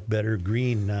Build Back Better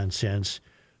green nonsense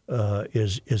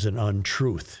is an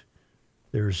untruth.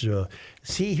 There's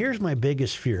here's my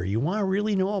biggest fear. You want to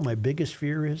really know what my biggest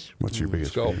fear is? What's your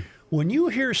biggest fear? When you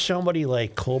hear somebody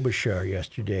like Klobuchar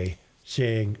yesterday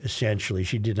saying, essentially,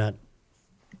 she did not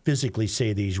physically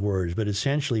say these words, but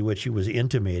essentially what she was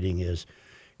intimating is,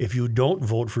 if you don't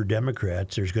vote for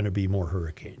Democrats, there's going to be more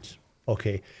hurricanes.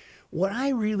 Okay. What I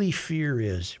really fear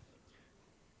is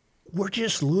we're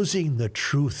just losing the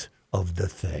truth of the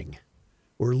thing.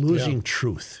 We're losing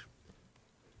truth.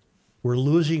 We're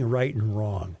losing right and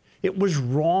wrong. It was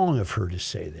wrong of her to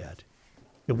say that.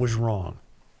 It was wrong.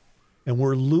 And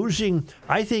we're losing,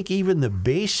 I think, even the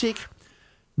basic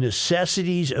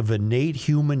necessities of innate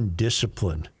human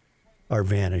discipline are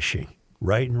vanishing.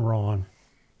 Right and wrong,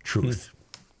 truth.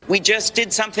 We just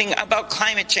did something about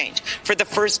climate change for the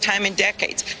first time in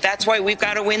decades. That's why we've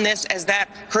got to win this as that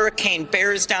hurricane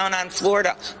bears down on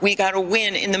Florida. We got to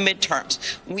win in the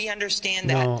midterms. We understand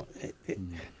that. No,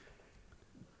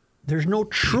 there's no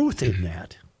truth in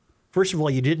that. First of all,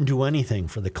 you didn't do anything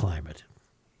for the climate.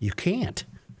 You can't.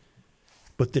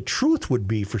 But the truth would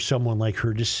be for someone like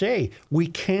her to say, we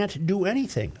can't do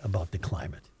anything about the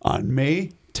climate. On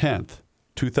May 10th,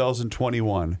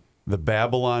 2021, the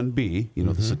Babylon Bee,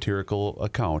 the satirical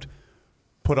account,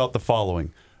 put out the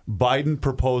following. Biden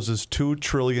proposes $2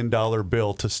 trillion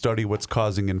bill to study what's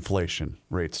causing inflation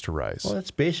rates to rise. Well, that's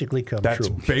basically true. That's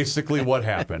basically what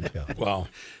happened. Wow.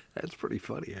 That's pretty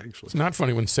funny, actually. It's not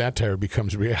funny when satire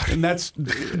becomes reality. And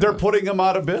they're putting him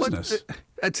out of business.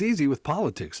 That's easy with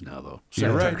politics now, though. Yeah,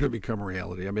 Satire right. could become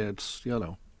reality. I mean, it's,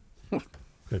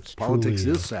 It's politics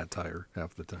truly, is satire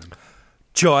half the time.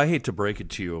 Joe, I hate to break it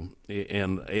to you,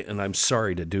 and I'm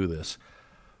sorry to do this,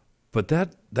 but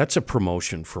that's a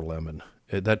promotion for Lemon.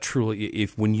 That truly,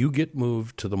 when you get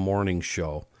moved to the morning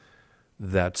show,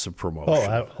 that's a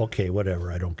promotion. Okay, whatever.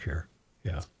 I don't care.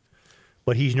 Yeah.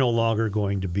 But he's no longer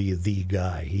going to be the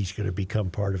guy. He's going to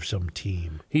become part of some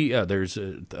team.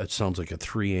 That sounds like a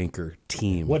 3-anchor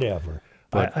team. Whatever.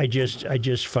 But I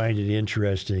just find it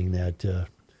interesting that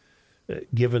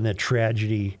given the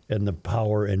tragedy and the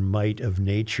power and might of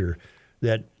nature,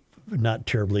 that not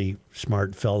terribly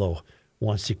smart fellow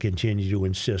wants to continue to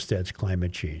insist that's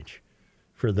climate change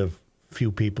for the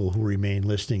few people who remain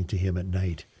listening to him at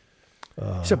night.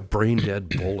 He's a brain-dead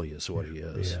bully is what he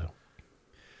is. Yeah.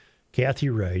 Kathy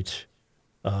writes,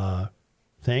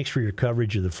 thanks for your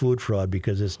coverage of the food fraud,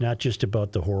 because it's not just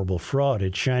about the horrible fraud.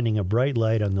 It's shining a bright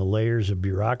light on the layers of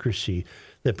bureaucracy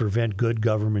that prevent good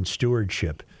government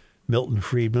stewardship. Milton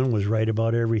Friedman was right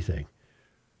about everything.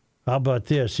 How about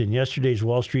this? In yesterday's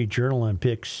Wall Street Journal on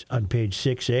page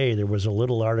 6A, there was a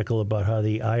little article about how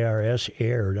the IRS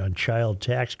erred on child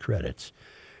tax credits.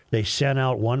 They sent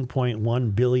out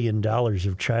 $1.1 billion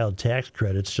of child tax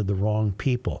credits to the wrong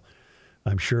people.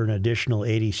 I'm sure an additional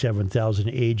 87,000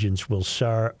 agents will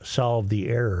solve the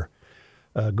error.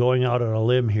 Going out on a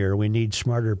limb here, we need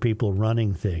smarter people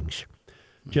running things.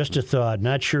 Just a thought.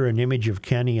 Not sure an image of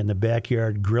Kenny in the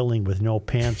backyard grilling with no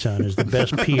pants on is the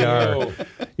best PR.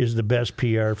 Is the best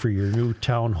PR for your new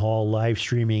town hall live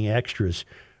streaming extras.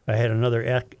 I had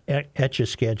another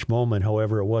Etch-a-Sketch moment.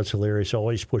 However, it was hilarious.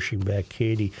 Always pushing back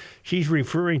Katie. She's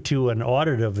referring to an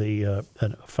audit of the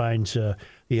finds. The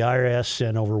IRS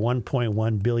sent over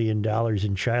 $1.1 billion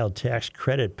in child tax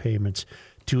credit payments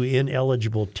to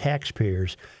ineligible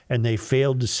taxpayers, and they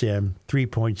failed to send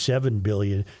 $3.7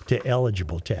 billion to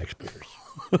eligible taxpayers.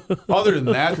 Other than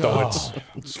that, though,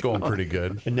 it's going pretty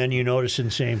good. And then you notice in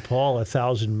St. Paul,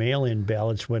 1,000 mail-in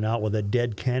ballots went out with a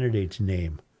dead candidate's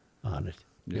name on it.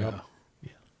 Yeah.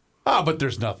 But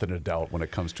there's nothing to doubt when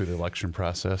it comes to the election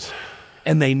process.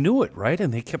 And they knew it, right?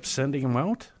 And they kept sending them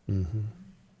out? Mm-hmm.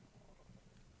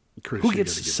 Chris, Who you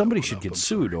gets? gotta give Somebody that should one get up. I'm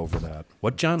sued sorry. over that.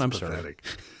 What, John? I'm Pathetic.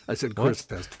 sorry. I said Chris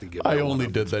has to give. I that one only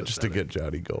up. did It's that just to pathetic. get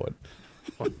Johnny going.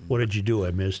 What did you do?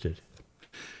 I missed it.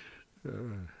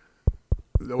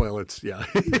 Well, it's yeah.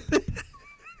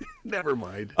 Never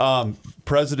mind.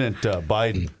 President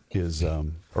Biden is, or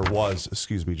was,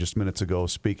 excuse me, just minutes ago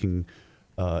speaking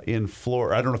in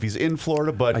Florida. I don't know if he's in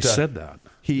Florida, but I said that.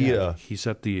 He's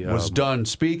at the was done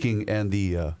speaking, and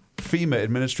the FEMA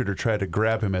administrator tried to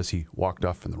grab him as he walked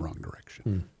off in the wrong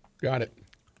direction. Got it.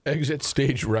 Exit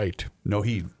stage right. No,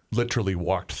 he literally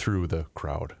walked through the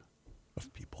crowd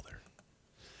of people there.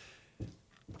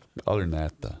 Other than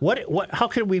that, What? How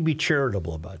can we be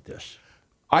charitable about this?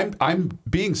 I'm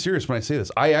being serious when I say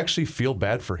this. I actually feel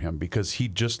bad for him because he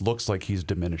just looks like he's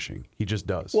diminishing. He just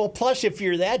does. Well, plus, if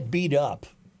you're that beat up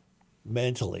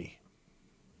mentally,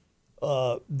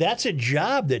 that's a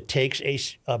job that takes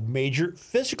a major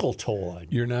physical toll on you.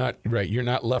 You're not right. You're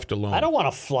not left alone. I don't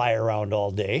want to fly around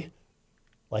all day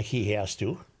like he has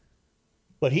to,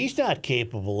 but he's not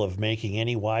capable of making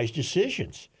any wise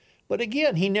decisions. But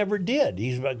again, he never did.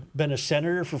 He's been a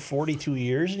senator for 42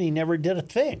 years, and he never did a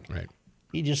thing. Right.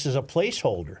 He just is a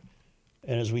placeholder.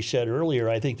 And as we said earlier,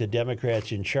 I think the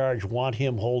Democrats in charge want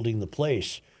him holding the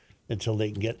place until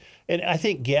they can get. And I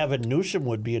think Gavin Newsom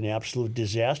would be an absolute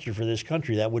disaster for this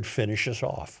country. That would finish us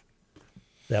off.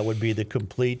 That would be the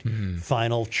complete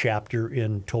final chapter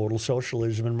in total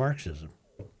socialism and Marxism.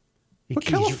 But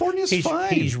California's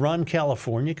fine. He's run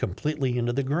California completely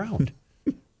into the ground.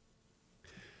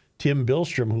 Tim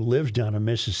Billstrom, who lives down in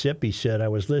Mississippi, said, I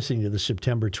was listening to the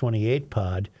September 28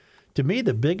 pod. To me,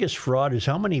 the biggest fraud is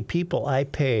how many people I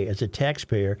pay as a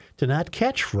taxpayer to not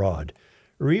catch fraud,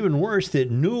 or even worse,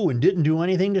 that knew and didn't do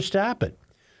anything to stop it.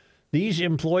 These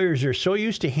employers are so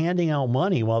used to handing out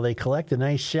money while they collect a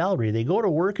nice salary. They go to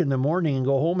work in the morning and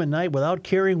go home at night without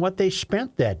caring what they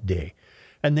spent that day,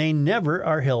 and they never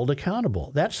are held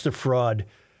accountable. That's the fraud.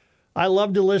 I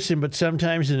love to listen, but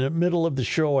sometimes in the middle of the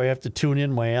show, I have to tune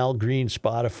in my Al Green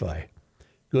Spotify.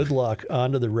 Good luck.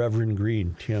 On to the Reverend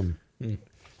Green, Tim.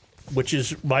 Which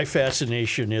is my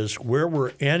fascination is, where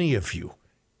were any of you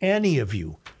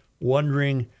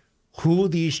wondering who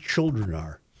these children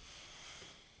are?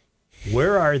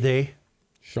 Where are they?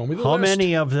 Show me the How list.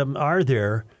 many of them are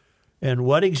there? And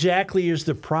what exactly is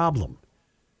the problem?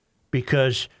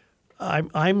 Because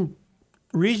I'm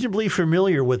reasonably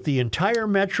familiar with the entire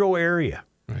metro area,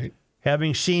 Right.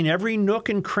 having seen every nook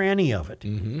and cranny of it.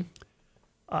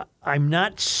 I'm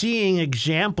not seeing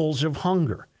examples of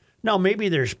hunger. Now, maybe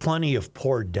there's plenty of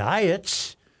poor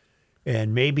diets,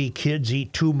 and maybe kids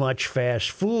eat too much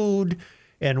fast food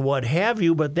and what have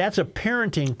you, but that's a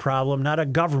parenting problem, not a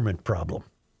government problem.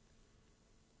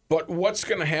 But what's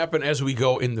going to happen as we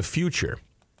go in the future?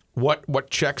 What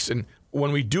checks, and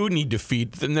when we do need to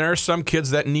feed, then there are some kids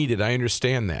that need it. I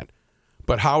understand that.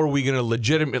 But how are we going to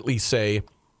legitimately say,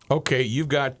 okay, you've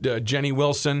got Jenny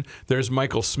Wilson, there's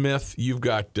Michael Smith, you've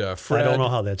got Fred. I don't know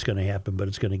how that's going to happen, but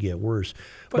it's going to get worse.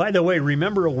 By the way,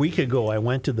 remember a week ago I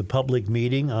went to the public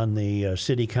meeting on the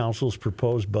city council's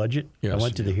proposed budget? Yes. I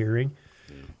went to the hearing,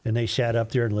 and they sat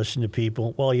up there and listened to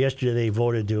people. Well, yesterday they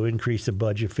voted to increase the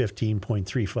budget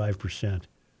 15.35%.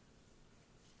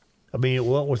 I mean,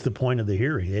 what was the point of the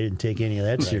hearing? They didn't take any of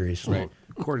that seriously. Well,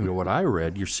 according to what I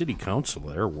read, your city council,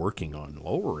 they're working on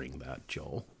lowering that,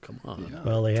 Joe. Come on.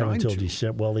 Well, they haven't Trying until to.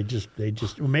 December. Well, they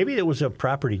just maybe it was a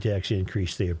property tax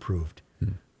increase they approved,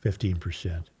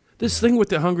 15%. This thing with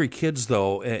the hungry kids,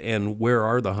 though, and where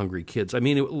are the hungry kids? I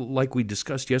mean, like we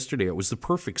discussed yesterday, it was the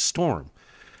perfect storm.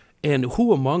 And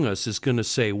who among us is going to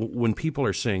say, when people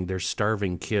are saying they're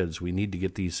starving kids, we need to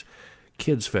get these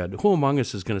kids fed, who among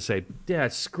us is going to say, yeah,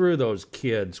 screw those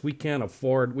kids. We can't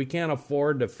afford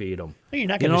to feed them. You're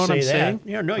not going to say that.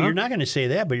 You're not going to say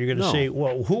that, but you're going to No. say,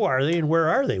 well, who are they and where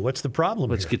are they? What's the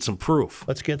problem Let's here? get some proof.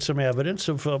 Let's get some evidence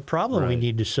of a problem we Right.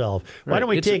 need to solve. Why Right. don't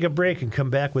we It's take a break and come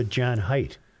back with John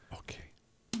Haidt? Okay.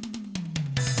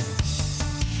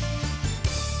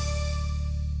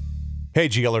 Hey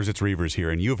GLers, it's Reavers here,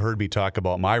 and you've heard me talk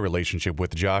about my relationship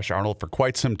with Josh Arnold for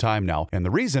quite some time now. And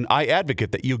the reason I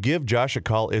advocate that you give Josh a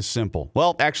call is simple.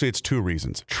 Well, actually, it's two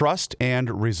reasons: trust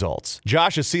and results.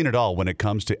 Josh has seen it all when it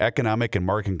comes to economic and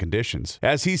market conditions.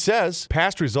 As he says,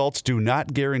 past results do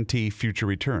not guarantee future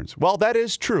returns. Well, that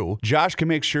is true. Josh can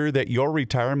make sure that your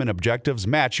retirement objectives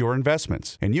match your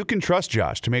investments. And you can trust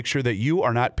Josh to make sure that you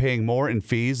are not paying more in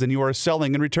fees than you are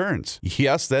selling in returns.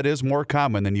 Yes, that is more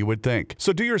common than you would think.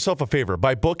 So do yourself a favor favor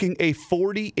by booking a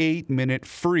 48-minute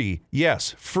free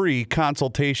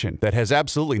consultation that has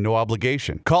absolutely no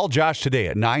obligation. Call Josh today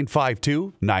at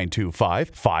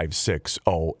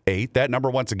 952-925-5608. That number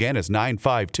once again is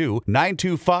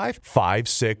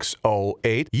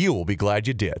 952-925-5608. You will be glad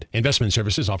you did. Investment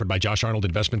services offered by Josh Arnold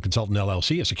Investment Consultant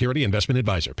LLC, a security investment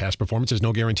advisor. Past performance is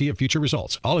no guarantee of future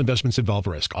results. All investments involve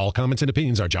risk. All comments and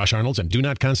opinions are Josh Arnold's and do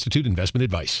not constitute investment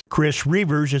advice. Chris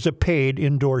Reavers is a paid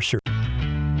endorser.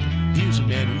 Here's a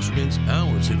man who spends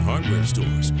hours in hardware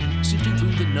stores, sifting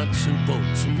through the nuts and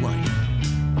bolts of life.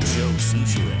 Joe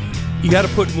Soucheray. You got to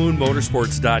put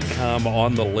moonmotorsports.com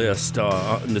on the list,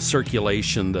 in the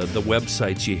circulation, the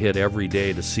websites you hit every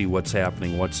day to see what's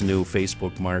happening, what's new,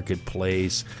 Facebook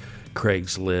Marketplace,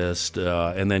 Craigslist,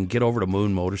 and then get over to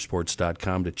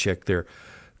moonmotorsports.com to check their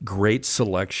great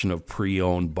selection of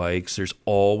pre-owned bikes. There's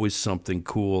always something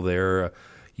cool there.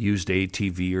 Used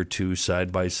ATV or two,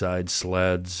 side-by-side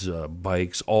sleds,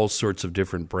 bikes, all sorts of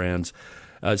different brands.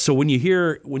 So when you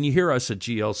hear us at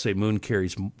GL say Moon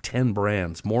carries 10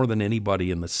 brands, more than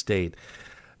anybody in the state,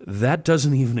 that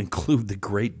doesn't even include the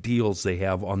great deals they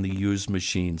have on the used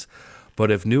machines.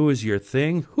 But if new is your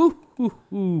thing,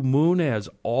 Moon has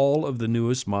all of the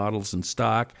newest models in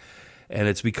stock. And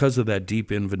it's because of that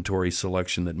deep inventory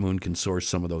selection that Moon can source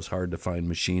some of those hard-to-find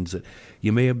machines that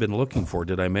you may have been looking for.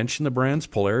 Did I mention the brands?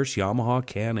 Polaris, Yamaha,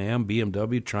 Can-Am,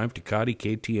 BMW, Triumph, Ducati,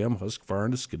 KTM,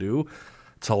 Husqvarna, Skidoo.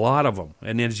 It's a lot of them.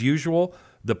 And as usual,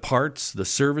 the parts, the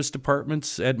service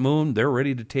departments at Moon, they're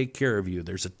ready to take care of you.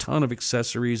 There's a ton of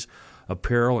accessories,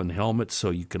 apparel, and helmets, so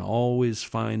you can always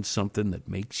find something that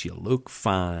makes you look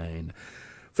fine.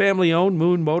 Family-owned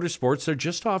Moon Motorsports. They're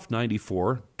just off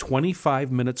 94,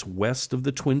 25 minutes west of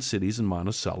the Twin Cities in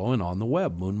Monticello, and on the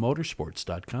web,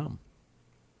 moonmotorsports.com.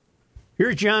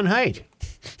 Here's John Haidt.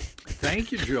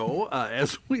 Thank you, Joe.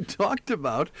 As we talked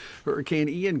about, Hurricane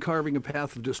Ian carving a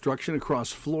path of destruction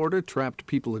across Florida, trapped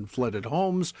people in flooded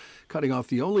homes, cutting off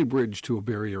the only bridge to a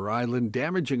barrier island,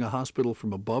 damaging a hospital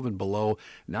from above and below,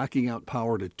 knocking out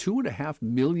power to 2.5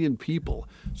 million people.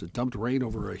 So it dumped rain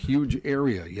over a huge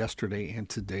area yesterday and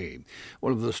today.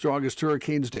 One of the strongest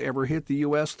hurricanes to ever hit the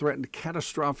U.S. threatened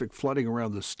catastrophic flooding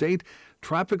around the state.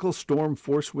 Tropical storm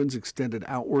force winds extended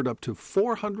outward up to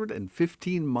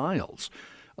 415 miles.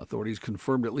 Authorities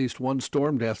confirmed at least one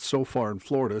storm death so far in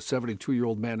Florida. A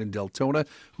 72-year-old man in Deltona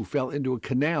who fell into a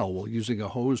canal while using a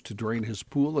hose to drain his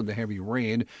pool in the heavy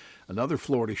rain. Another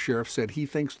Florida sheriff said he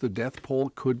thinks the death toll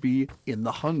could be in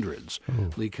the hundreds.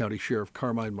 Lee County Sheriff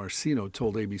Carmine Marcino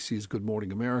told ABC's Good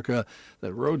Morning America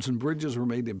that roads and bridges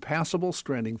remained impassable,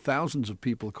 stranding thousands of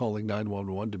people calling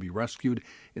 911 to be rescued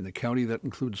in the county that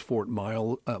includes Fort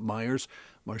Myers.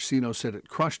 Marcino said it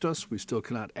crushed us. We still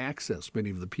cannot access many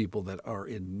of the people that are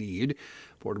in need.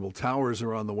 Portable towers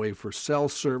are on the way for cell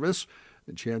service.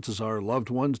 The chances are loved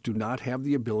ones do not have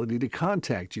the ability to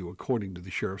contact you, according to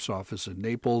the sheriff's office in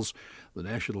Naples. The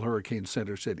National Hurricane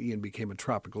Center said Ian became a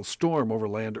tropical storm over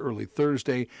land early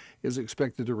Thursday, is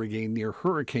expected to regain near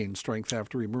hurricane strength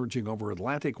after emerging over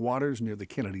Atlantic waters near the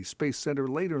Kennedy Space Center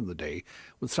later in the day,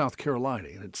 with South Carolina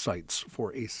in its sights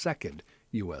for a second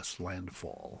U.S.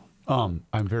 landfall. I'm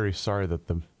very sorry that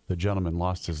the gentleman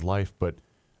lost his life, but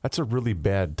that's a really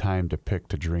bad time to pick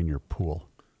to drain your pool.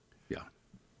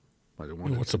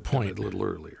 What's the point? A little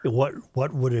earlier.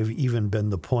 What would have even been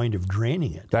the point of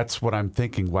draining it? That's what I'm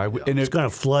thinking. Why? And it's going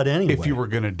to flood anyway. If you were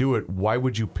going to do it, why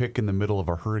would you pick in the middle of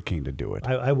a hurricane to do it?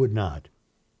 I would not.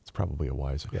 It's probably a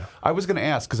wise. Yeah. I was going to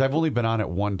ask because I've only been on it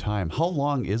one time. How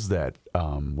long is that?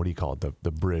 What do you call it?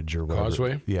 The bridge or whatever?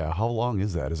 Causeway? Yeah. How long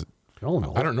is that? Is it? I don't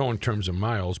know. I don't know in terms of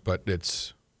miles, but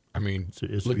it's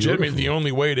it's legitimately beautiful. the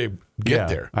only way to get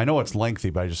there. I know it's lengthy,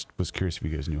 but I just was curious if you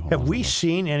guys knew how long. Have we it was.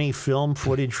 seen any film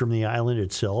footage from the island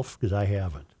itself? Because I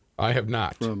haven't. I have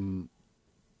not. I'm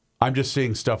just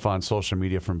seeing stuff on social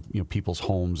media from people's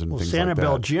homes and things like that.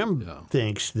 Sanibel Jim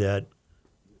thinks that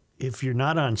if you're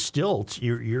not on stilts,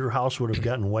 your house would have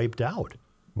gotten wiped out.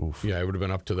 Oof. Yeah, it would have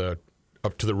been up to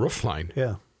the roof line.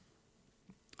 Yeah.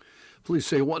 Police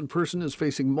say one person is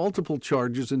facing multiple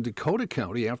charges in Dakota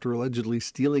County after allegedly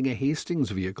stealing a Hastings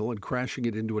vehicle and crashing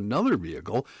it into another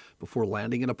vehicle before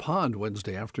landing in a pond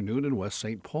Wednesday afternoon in West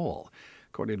St. Paul.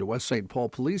 According to West St. Paul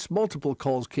police, multiple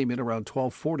calls came in around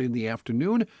 12:40 in the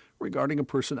afternoon regarding a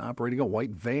person operating a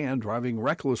white van driving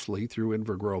recklessly through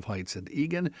Inver Grove Heights and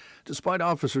Egan. Despite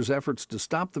officers' efforts to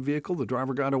stop the vehicle, the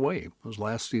driver got away. It was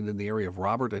last seen in the area of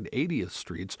Robert and 80th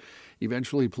Streets.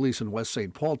 Eventually, police in West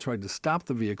St. Paul tried to stop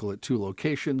the vehicle at two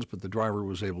locations, but the driver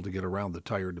was able to get around the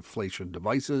tire deflation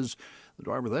devices. The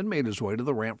driver then made his way to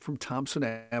the ramp from Thompson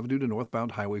Avenue to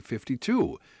northbound Highway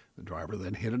 52. The driver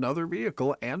then hit another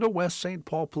vehicle and a West St.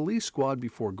 Paul police squad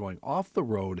before going off the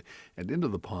road and into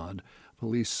the pond.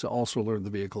 Police also learned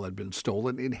the vehicle had been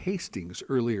stolen in Hastings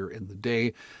earlier in the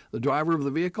day. The driver of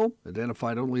the vehicle,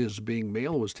 identified only as being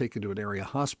male, was taken to an area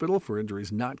hospital for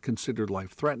injuries not considered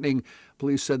life-threatening.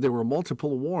 Police said there were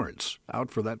multiple warrants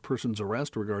out for that person's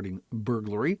arrest regarding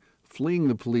burglary, fleeing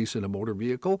the police in a motor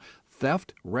vehicle,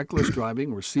 theft, reckless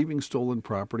driving, receiving stolen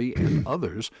property, and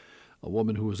others. A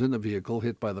woman who was in the vehicle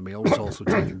hit by the male was also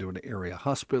taken to an area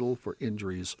hospital for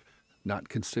injuries not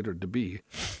considered to be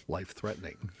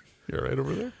life-threatening. You're right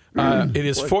over there. It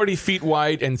is 40 feet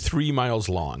wide and 3 miles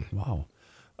long. Wow.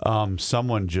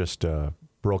 Someone just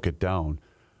broke it down.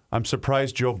 I'm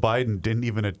surprised Joe Biden didn't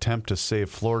even attempt to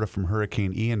save Florida from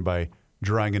Hurricane Ian by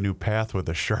drawing a new path with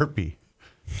a Sharpie.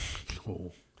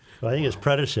 Oh. Well, I think his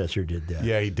predecessor did that.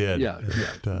 Yeah, he did. Yeah.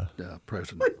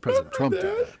 President Trump did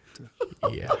that.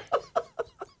 Yeah.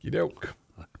 You doke.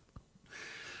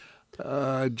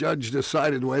 A judge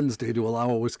decided Wednesday to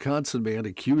allow a Wisconsin man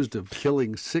accused of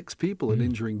killing 6 people and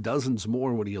injuring dozens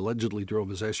more when he allegedly drove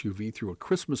his SUV through a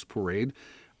Christmas parade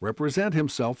represent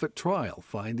himself at trial,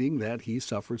 finding that he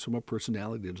suffers from a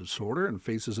personality disorder and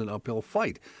faces an uphill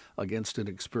fight against an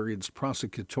experienced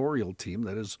prosecutorial team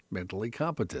that is mentally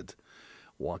competent.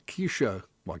 Waukesha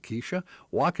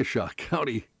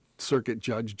County Circuit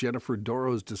Judge Jennifer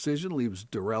Doro's decision leaves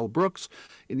Darrell Brooks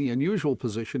in the unusual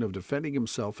position of defending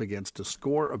himself against a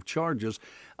score of charges.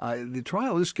 The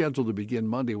trial is scheduled to begin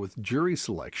Monday with jury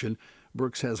selection.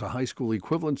 Brooks has a high school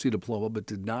equivalency diploma but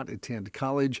did not attend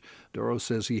college. Doro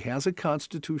says he has a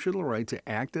constitutional right to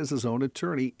act as his own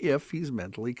attorney if he's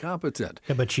mentally competent.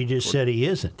 Yeah, but she just said he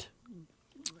isn't.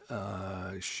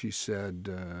 She said...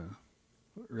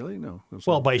 Really? No.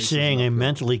 Well, by saying a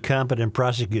mentally competent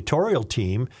prosecutorial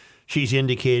team, she's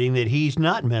indicating that he's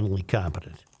not mentally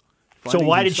competent. So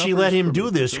why did she let him do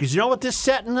this? Because you know what this is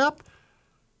setting up?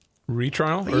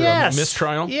 Retrial? Or Yes. a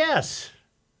mistrial? Yes.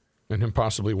 And him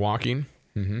possibly walking?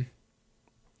 Mm-hmm.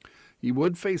 He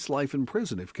would face life in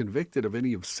prison if convicted of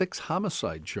any of 6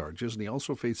 homicide charges, and he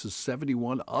also faces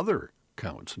 71 other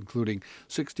counts, including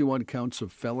 61 counts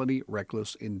of felony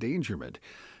reckless endangerment.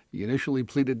 He initially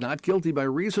pleaded not guilty by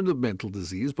reason of mental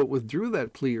disease, but withdrew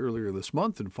that plea earlier this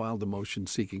month and filed a motion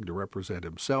seeking to represent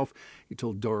himself. He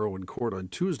told Doro in court on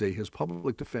Tuesday his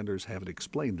public defenders haven't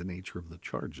explained the nature of the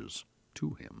charges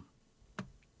to him.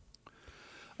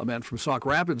 A man from Sauk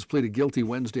Rapids pleaded guilty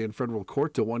Wednesday in federal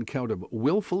court to 1 count of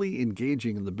willfully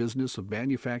engaging in the business of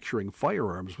manufacturing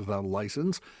firearms without a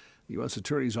license. The U.S.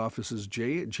 Attorney's Office's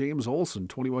James Olson,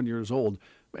 21 years old,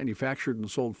 manufactured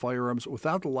and sold firearms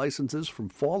without the licenses from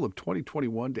fall of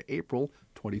 2021 to April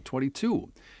 2022.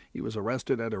 He was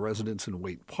arrested at a residence in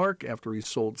Waite Park after he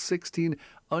sold 16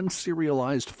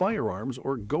 unserialized firearms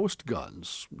or ghost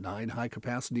guns, 9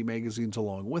 high-capacity magazines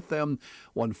along with them,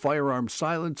 1 firearm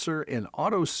silencer, an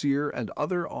auto sear, and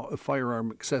other firearm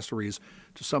accessories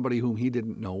to somebody whom he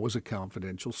didn't know was a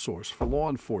confidential source for law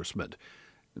enforcement.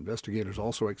 Investigators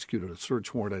also executed a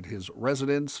search warrant at his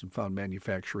residence and found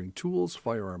manufacturing tools,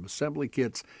 firearm assembly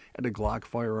kits, and a Glock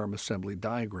firearm assembly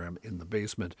diagram in the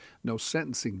basement. No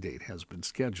sentencing date has been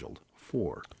scheduled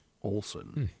for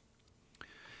Olson.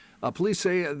 Police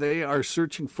say they are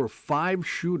searching for 5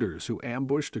 shooters who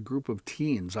ambushed a group of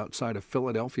teens outside of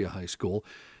Philadelphia High School,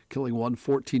 killing 1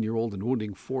 14-year-old and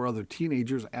wounding 4 other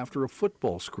teenagers after a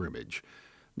football scrimmage.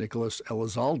 Nicholas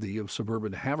Elizalde of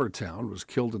suburban Havertown was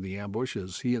killed in the ambush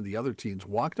as he and the other teens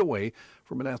walked away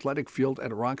from an athletic field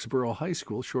at Roxborough High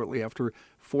School shortly after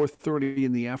 4:30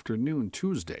 in the afternoon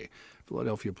Tuesday.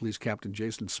 Philadelphia Police Captain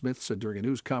Jason Smith said during a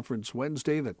news conference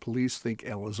Wednesday that police think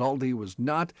Elizalde was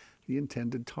not the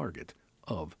intended target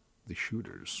of the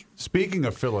shooters. Speaking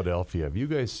of Philadelphia, have you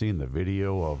guys seen the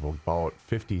video of about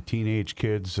 50 teenage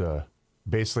kids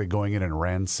basically going in and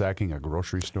ransacking a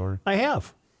grocery store? I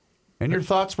have. And your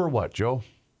thoughts were what, Joe?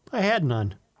 I had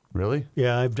none. Really?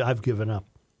 Yeah, I've given up.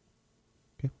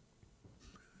 Okay.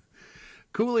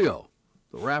 Coolio,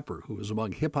 the rapper who was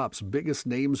among hip-hop's biggest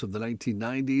names of the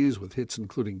 1990s with hits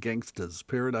including Gangsta's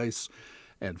Paradise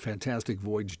and Fantastic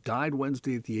Voyage, died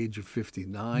Wednesday at the age of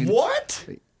 59. What?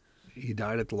 He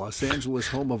died at the Los Angeles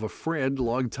home of a friend,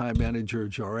 longtime manager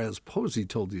Jarez Posey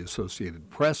told the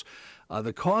Associated Press.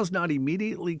 The cause not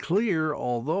immediately clear,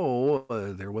 although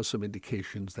there was some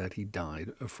indications that he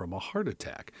died from a heart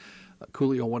attack.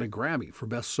 Coolio won a Grammy for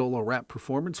Best Solo Rap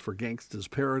Performance for Gangsta's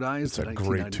Paradise, the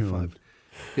 1995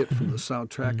 hit from the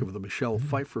soundtrack of the Michelle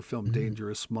Pfeiffer film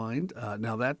Dangerous Mind.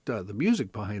 Now that the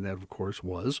music behind that, of course,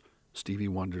 was Stevie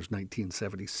Wonder's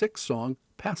 1976 song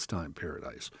Pastime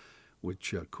Paradise,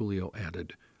 which Coolio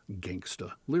added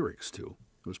gangsta lyrics to.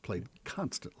 It was played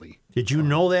constantly. Did you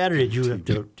know that, or did you have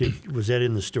to? Was that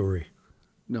in the story?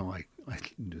 No,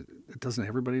 doesn't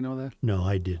everybody know that? No,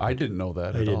 I did. I didn't know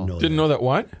that. I didn't know. Didn't know that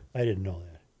what? I didn't know that.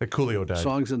 That Coolio died.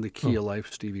 Songs in the Key of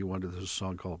Life, Stevie Wonder. There's a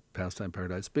song called Pastime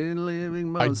Paradise. Been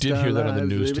living most I did hear that on the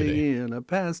news living today. in a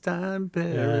pastime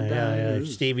paradise.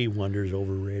 Yeah. Stevie Wonder's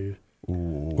overrated.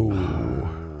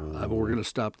 But we're going to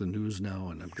stop the news now,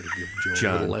 and I'm going to give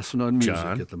Joe a little lesson on music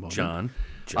at the moment. John,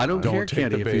 I don't care, take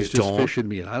Kenny, the if he's bait. just fishing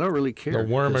me, and I don't really care. The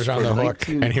worm is 'cause on the for hook,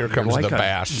 and here comes the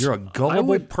bass. You're a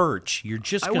gullible perch. You're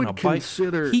just I going to would bite.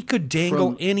 consider He could dangle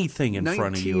from anything in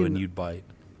front of you, and you'd bite.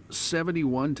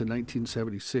 71 to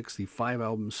 1976, the 5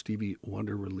 albums Stevie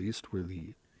Wonder released were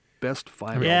the best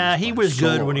 5 Yeah, albums. he by was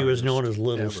good solo when he was known artists as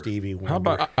Little ever. Stevie Wonder. How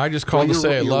about I just called Well, to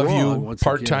say I you're love wrong, you, once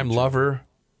part-time again, lover.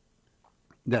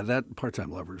 That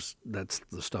part-time lovers, that's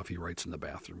the stuff he writes in the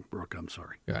bathroom. Brooke, I'm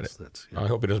sorry. Got it. That's, I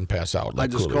hope he doesn't pass out. I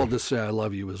Like just Coolio. called to say I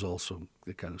love you is also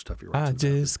the kind of stuff he writes. I in the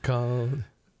bathroom. just called.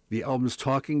 The album's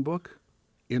Talking Book,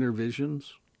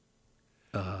 Intervisions.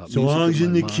 Songs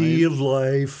in the Key of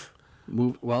Life.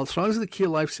 Songs in the Key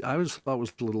of Life, I always thought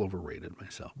was a little overrated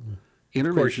myself.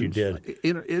 Of course you did.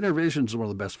 Intervisions is one of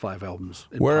the best 5 albums.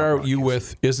 in Where pop are rock you history.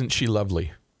 with Isn't She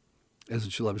Lovely? Isn't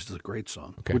She Lovely is a great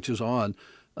song, Okay. which is on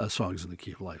Songs in the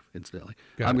Key of Life, incidentally.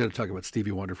 Got I'm it. going to talk about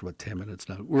Stevie Wonder for about 10 minutes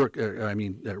now.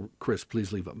 Chris,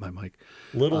 please leave up my mic.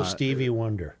 Little Stevie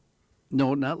Wonder.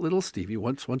 No, not Little Stevie.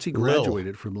 Once he Lil.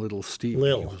 graduated from Little Stevie,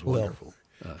 Lil. he was Lil. wonderful.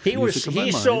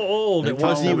 He's so old, it And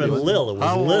wasn't how even old is- Lil. It was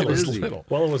how old Little. is he?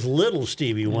 Well, it was Little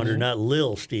Stevie Wonder, not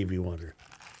Lil Stevie Wonder.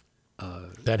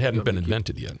 That hadn't been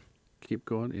invented yet. Keep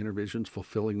going. Intervisions,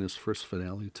 fulfilling this first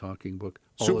finale, Talking Book.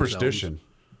 All those Superstition. albums.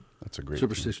 That's a great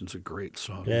Superstition's a great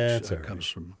song. Yeah, which, that's all right. comes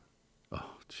from. Oh,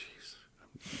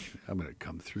 jeez. I'm going to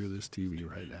come through this TV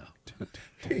right now.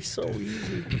 He's so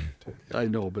easy. I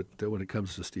know, but when it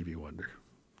comes to Stevie Wonder,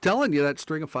 telling you that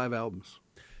string of 5 albums.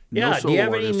 Yeah, do solo you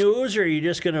have any artist. news, or are you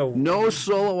just going to No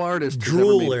solo artist has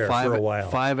drool ever made there for a while?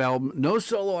 5 albums. No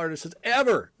solo artist has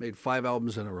ever made 5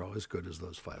 albums in a row as good as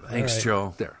those 5 albums. Thanks,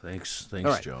 Joe. There. Thanks, All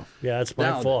right. Joe. Yeah, that's my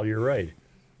Now fault. You're right.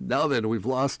 Now then, we've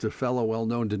lost a fellow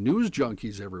well-known to news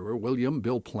junkies everywhere.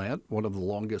 Bill Plant, one of the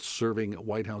longest-serving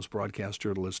White House broadcast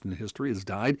journalists in history, has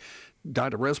died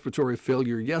of respiratory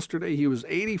failure yesterday. He was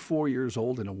 84 years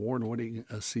old, an award-winning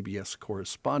CBS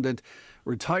correspondent.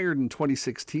 Retired in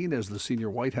 2016 as the senior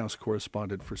White House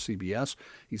correspondent for CBS.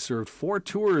 He served 4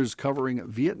 tours covering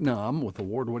Vietnam with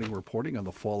award-winning reporting on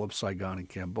the fall of Saigon and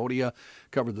Cambodia,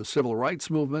 covered the civil rights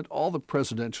movement, all the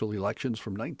presidential elections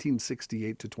from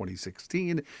 1968 to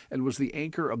 2016, and was the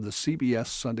anchor of the CBS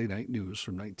Sunday Night News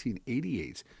from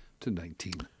 1988 to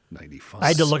 1995. I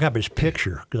had to look up his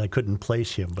picture because I couldn't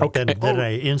place him, but Okay. then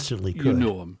I instantly could. You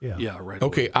knew him. Yeah. Right.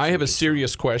 Okay, away. I have a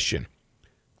serious question.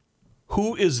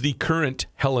 Who is the current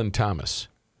Helen Thomas?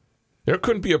 There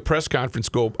couldn't be a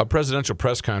presidential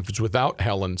press conference without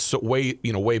Helen. So way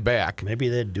back. Maybe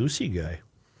that Ducey guy.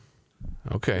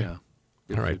 Okay, Yeah.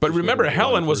 all right. It's But just remember, whatever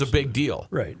Helen one was a person- big deal,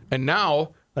 Right. And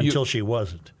now Until she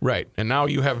wasn't. right, and now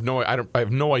you have no. I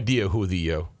have no idea who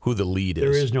the lead is.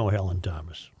 There is no Helen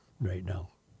Thomas right now,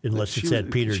 unless She it's was-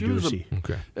 that Peter she was a- Ducey.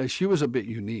 Okay. She was a bit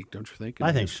unique, don't you think? in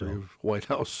I the think history so. Of White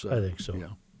House. I think so. Yeah.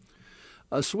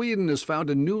 Sweden has found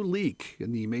a new leak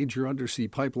in the major undersea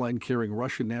pipeline carrying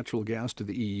Russian natural gas to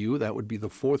the EU. That would be the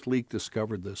 4th leak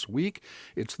discovered this week.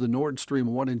 It's the Nord Stream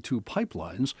 1 and 2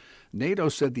 pipelines. NATO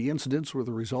said the incidents were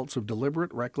the results of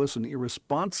deliberate, reckless, and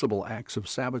irresponsible acts of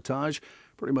sabotage.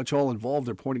 Pretty much all involved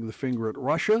are pointing the finger at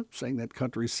Russia, saying that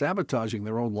country's sabotaging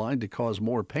their own line to cause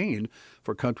more pain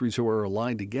for countries who are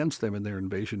aligned against them in their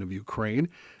invasion of Ukraine.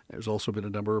 There's also been a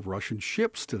number of Russian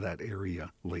ships to that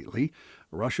area lately.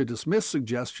 Russia dismissed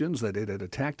suggestions that it had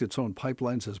attacked its own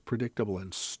pipelines as predictable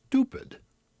and stupid.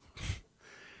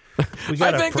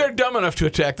 I think they're dumb enough to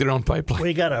attack their own pipeline.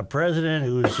 We got a president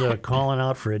who's calling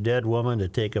out for a dead woman to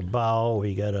take a bow.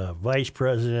 We got a vice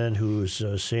president who's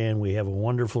saying we have a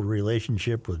wonderful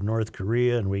relationship with North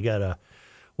Korea. And we got a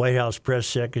White House press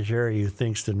secretary who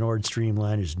thinks the Nord Stream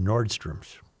line is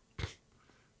Nordstrom's.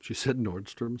 She said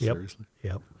Nordstrom? Yep. Seriously?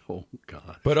 Yep. Oh,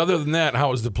 God. But other than that,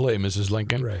 how was the play, Mrs.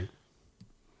 Lincoln? Right.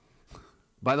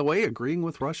 By the way, agreeing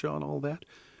with Russia on all that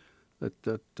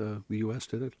the U.S.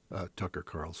 did it? Tucker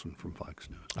Carlson from Fox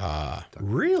News.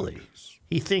 Really?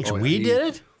 He thinks Oh, yeah, we he- did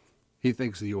it? He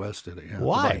thinks the U.S. did it, yeah.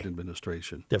 Why? The Biden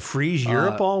administration. To freeze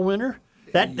Europe all winter?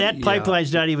 That yeah.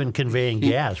 pipeline's not even conveying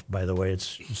gas, by the way.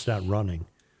 It's not running.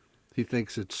 He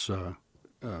thinks it's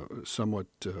somewhat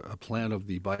a plan of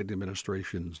the Biden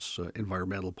administration's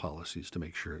environmental policies to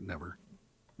make sure it never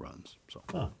runs. So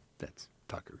that's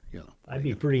Tucker, I'd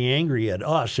be pretty angry at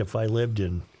us if I lived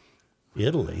in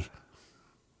Italy.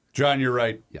 John, you're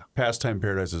right. Yeah. Pastime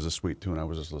Paradise is a sweet tune. I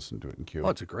was just listening to it in Q. Oh,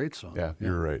 it's a great song. Yeah,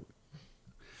 you're right.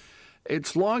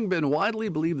 It's long been widely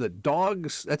believed that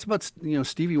dogs. That's about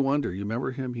Stevie Wonder. You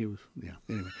remember him? He was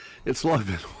Anyway, it's long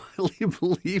been widely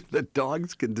believed that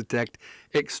dogs can detect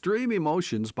extreme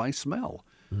emotions by smell.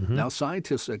 Mm-hmm. Now,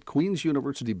 scientists at Queen's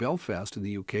University Belfast in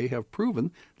the UK have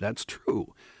proven that's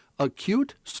true.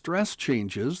 Acute stress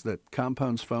changes, that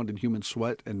compounds found in human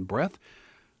sweat and breath,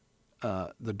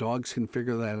 the dogs can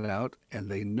figure that out,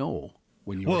 and they know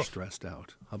when you are stressed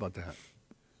out. How about that?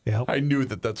 Yeah, I knew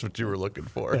that's what you were looking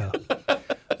for. Yeah.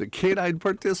 The canine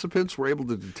participants were able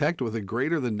to detect with a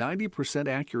greater than 90%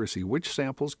 accuracy which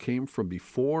samples came from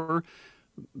before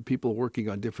people working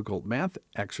on difficult math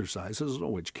exercises,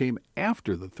 which came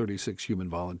after the 36 human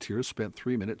volunteers spent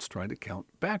 3 minutes trying to count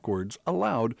backwards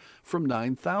aloud from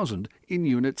 9,000 in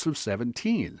units of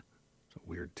 17. It's a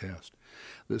weird test.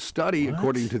 The study,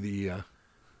 according to the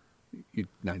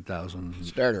 9,000,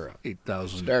 Starter up.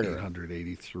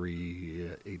 8,883,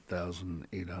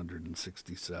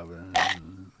 8,867,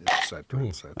 et cetera,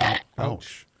 et cetera.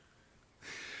 Ouch.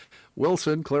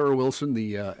 Clara Wilson,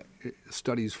 the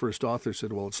study's first author,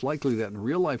 said, well, it's likely that in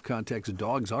real-life context,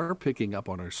 dogs are picking up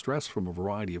on our stress from a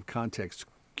variety of context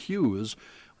cues.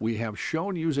 We have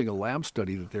shown using a lab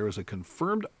study that there is a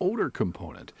confirmed odor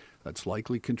component that's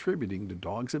likely contributing to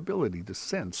dogs' ability to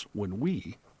sense when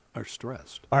we are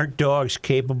stressed. Aren't dogs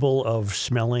capable of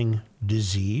smelling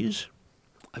disease?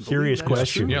 Serious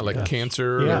question. Yeah, like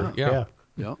cancer. Yeah.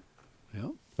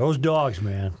 Those dogs,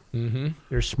 man,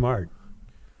 they're smart.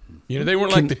 They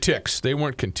weren't like the ticks. They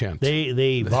weren't content.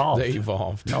 They evolved. They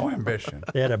evolved. No ambition.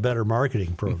 They had a better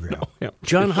marketing program.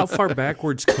 John, how far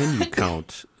backwards can you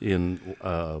count in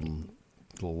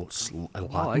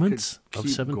allotments of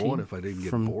 17? Going if I didn't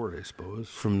get bored, I suppose.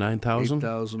 From 9,000?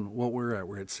 8,000. Well,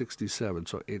 we're at 67,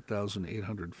 so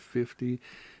 8,850,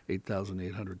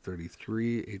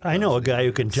 8,833. I know a guy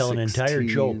who can tell an entire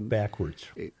joke backwards.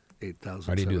 8,000.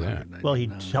 How do you do that? Well, he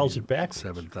tells it backwards.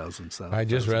 7,000. I'd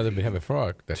just rather have a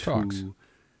frog that talks.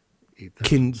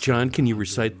 John, can you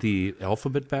recite the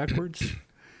alphabet backwards?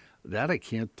 That I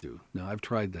can't do. No, I've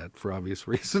tried that for obvious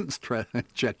reasons.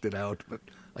 Checked it out, but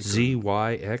Z,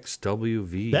 Y, X, W,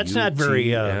 V, That's U, not very.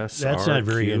 T, S, That's R, not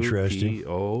very Q, interesting. P,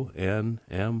 O, N,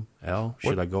 M, L.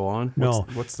 Should I go on? No.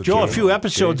 What's the Joe, a J? few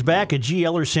episodes back, a G.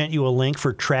 Eller sent you a link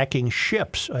for tracking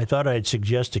ships. I thought I'd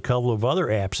suggest a couple of other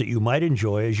apps that you might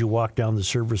enjoy as you walk down the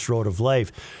service road of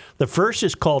life. The first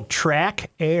is called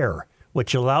Track Air,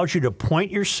 which allows you to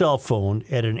point your cell phone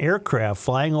at an aircraft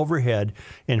flying overhead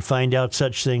and find out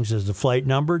such things as the flight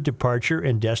number, departure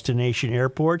and destination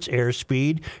airports,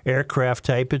 airspeed, aircraft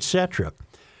type, etc.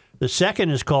 The second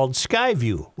is called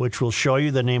Skyview, which will show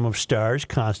you the name of stars,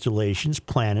 constellations,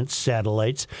 planets,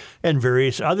 satellites, and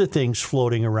various other things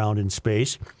floating around in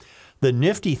space. The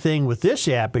nifty thing with this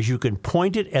app is you can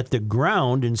point it at the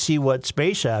ground and see what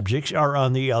space objects are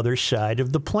on the other side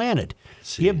of the planet.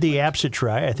 Give the apps a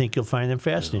try. I think you'll find them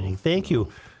fascinating. Thank you,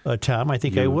 Tom. I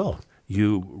think I will.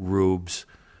 You rubes.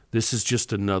 This is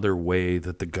just another way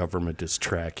that the government is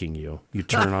tracking you. You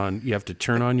have to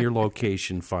turn on your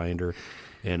location finder.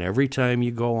 And every time you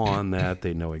go on that,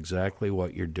 they know exactly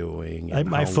what you're doing. And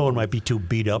my phone might be too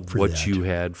beat up for what that. you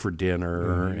had for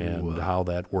dinner and how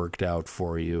that worked out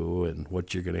for you and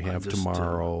what you're going to have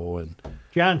tomorrow. And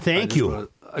John, thank you.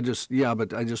 I just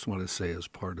want to say as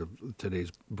part of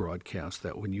today's broadcast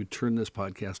that when you turn this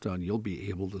podcast on, you'll be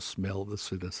able to smell the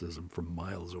cynicism from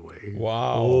miles away.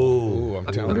 Wow. Ooh, I'm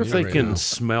I telling wonder you if they right can now.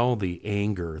 smell the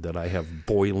anger that I have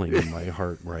boiling in my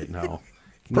heart right now.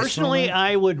 Personally,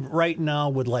 I would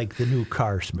like the new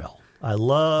car smell. I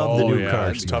love the new car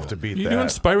It's smell. tough to beat You that. doing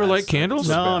Spiral Light candles?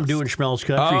 No, I'm doing Schmelz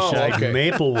Countryside okay. in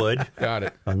Maplewood. Got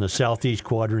it. On the southeast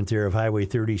quadrant there of Highway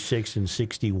 36 and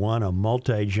 61, a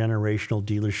multi-generational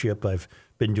dealership. I've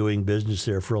been doing business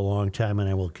there for a long time, and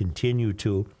I will continue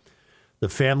to. The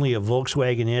family of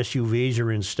Volkswagen SUVs are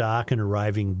in stock and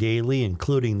arriving daily,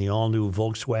 including the all-new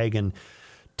Volkswagen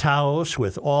Taos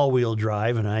with all-wheel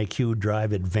drive and IQ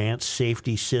Drive advanced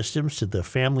safety systems, to the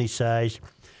family-sized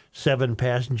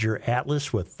 7-passenger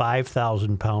Atlas with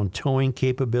 5,000-pound towing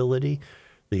capability,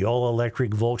 the all-electric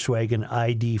Volkswagen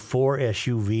ID4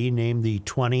 SUV named the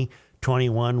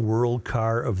 2021 World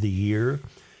Car of the Year.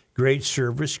 Great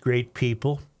service, great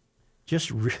people,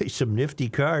 just really some nifty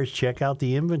cars. Check out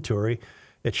the inventory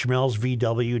at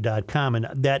schmelzvw.com, and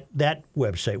that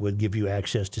website would give you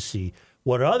access to see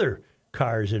what other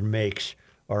cars and makes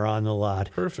are on the lot.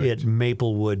 Perfect. At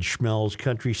Maplewood Schmelz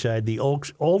Countryside, the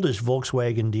oldest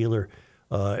Volkswagen dealer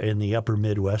in the upper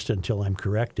Midwest until I'm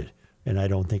corrected, and I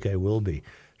don't think I will be.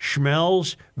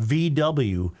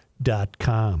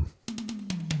 schmelzvw.com.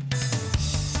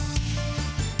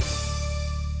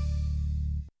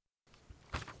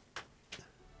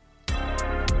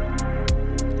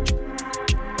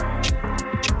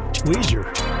 Weezer.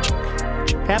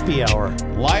 Happy hour.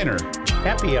 Liner.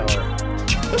 Happy hour.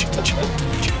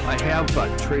 I have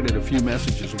traded a few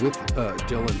messages with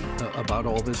Dylan about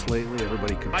all this lately.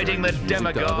 Everybody Fighting the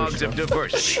demagogues of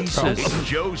diversity. It's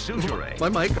Joe Souchere. My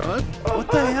mic on?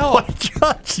 What the hell?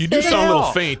 You do sound a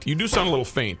little faint. You do sound a little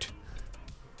faint.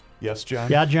 Yes, John?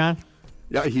 Yeah, John?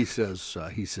 Yeah, he says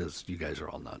you guys are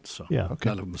all nuts. So Yeah.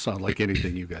 none of them sound like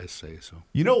anything you guys say. So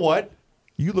You know what?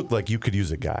 You look like you could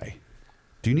use a guy.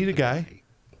 Do you need a guy?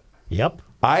 Yep.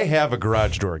 I have a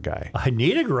garage door guy. I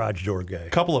need a garage door guy.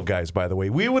 Couple of guys, by the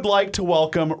way. We would like to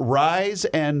welcome Rise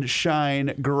and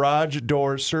Shine Garage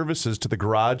Door Services to the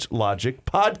Garage Logic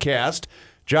podcast.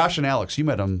 Josh and Alex, you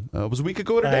met them. It was a week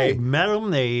ago today. I met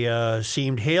them. They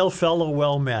seemed hail fellow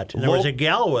well met. And there was a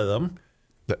gal with them.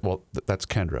 That's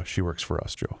Kendra. She works for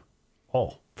us, Joe.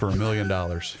 Oh. For $1 million.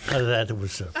 That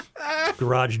was a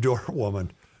garage door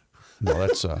woman. No,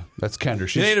 that's Kendra.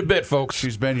 It ain't a bit, folks.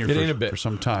 She's been here for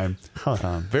some time.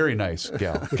 Very nice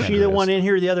gal. Was she the one in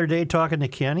here the other day talking to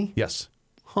Kenny? Yes.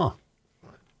 Huh.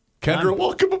 Kendra,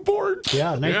 welcome aboard.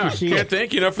 Yeah, nice to see you. Can't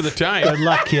thank you enough for the time. Good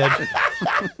luck, kid.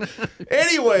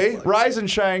 Anyway, Rise and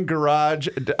Shine Garage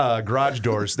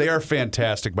Doors. They are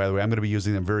fantastic, by the way. I'm going to be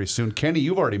using them very soon. Kenny,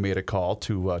 you've already made a call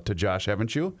to Josh,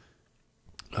 haven't you?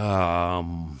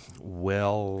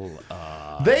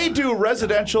 They do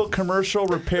residential, commercial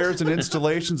repairs and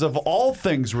installations of all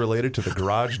things related to the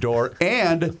garage door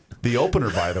and the opener,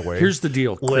 by the way. Here's the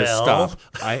deal, Chris. Well- Stop.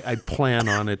 I plan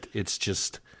on it. It's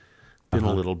just been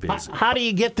a little busy. How do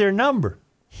you get their number?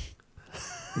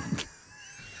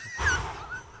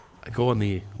 I go on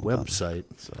the website.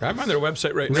 I'm on their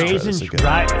website right now. Raisins,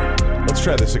 Let's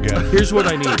try this again. Here's what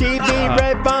I need. TV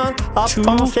ribbon up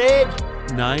on stage.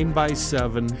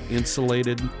 9x7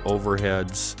 insulated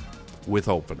overheads with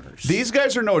openers. These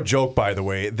guys are no joke, by the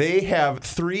way. They have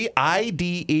 3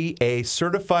 IDEA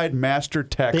certified master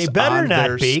techs They better on their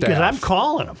not be, because staff. I'm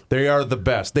calling them. They are the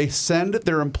best. They send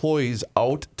their employees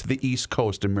out to the East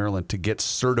Coast in Maryland to get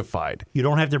certified. You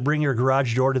don't have to bring your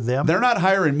garage door to them? They're not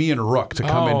hiring me and Rook to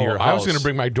come into your house. I was going to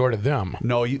bring my door to them.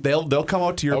 No, they'll come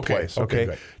out to your place, okay?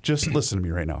 good. Just listen to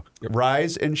me right now.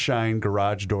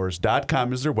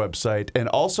 RiseandShineGarageDoors.com is their website. And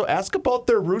also ask about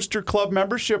their Rooster Club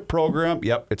membership program.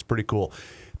 Yep, it's pretty cool.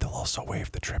 They'll also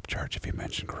waive the trip charge if you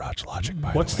mention Garage Logic,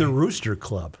 by What's the the way. Rooster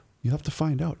Club? You'll have to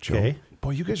find out, Joe. Okay.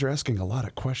 Boy, you guys are asking a lot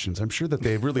of questions. I'm sure that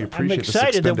they really I'm appreciate this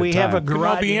excited that we extended have a time.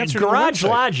 garage. Garage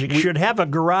Logic should have a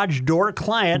garage door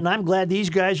client, and I'm glad these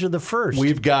guys are the first.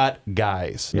 We've got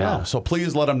guys now. Yeah. So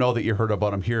please let them know that you heard about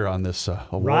them here on this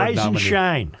award Rise and nominated-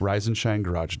 Shine. Rise and Shine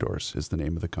Garage Doors is the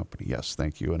name of the company. Yes,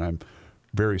 thank you. And I'm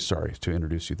very sorry to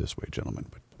introduce you this way, gentlemen,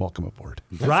 but welcome aboard.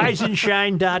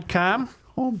 RiseandShine.com.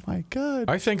 Oh, my God.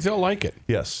 I think they'll like it.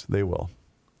 Yes, they will.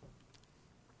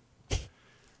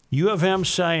 U of M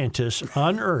scientists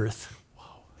unearth.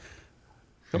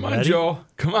 Come on, Ready? Joe.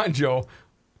 Come on, Joe.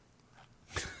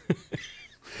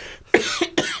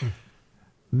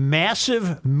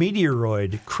 Massive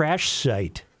meteoroid crash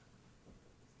site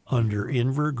under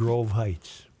Inver Grove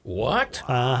Heights. What?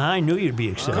 I knew you'd be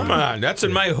excited. Come on, that's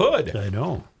in my hood. I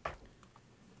know.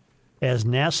 As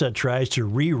NASA tries to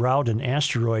reroute an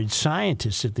asteroid,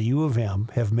 scientists at the U of M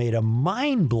have made a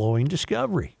mind-blowing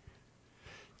discovery.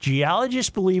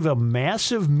 Geologists believe a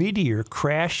massive meteor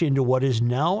crashed into what is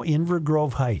now Inver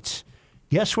Grove Heights.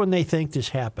 Guess when they think this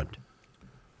happened?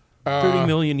 30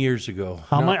 million years ago.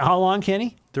 How long,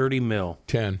 Kenny? 30 mil.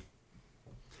 10.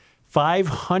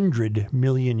 500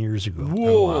 million years ago.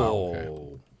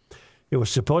 Whoa. It was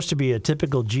supposed to be a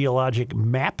typical geologic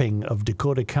mapping of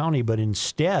Dakota County, but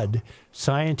instead,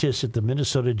 scientists at the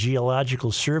Minnesota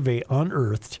Geological Survey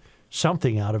unearthed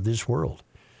something out of this world.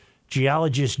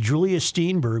 Geologist Julia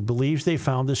Steenberg believes they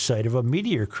found the site of a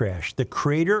meteor crash. The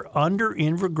crater under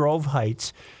Inver Grove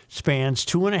Heights spans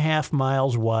 2.5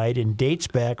 miles wide and dates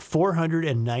back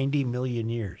 490 million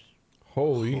years.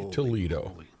 Holy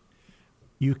Toledo.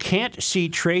 You can't see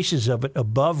traces of it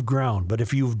above ground, but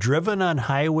if you've driven on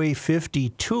Highway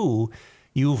 52,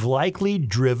 you've likely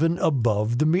driven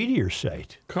above the meteor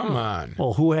site. Come on.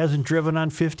 Well, who hasn't driven on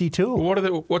 52?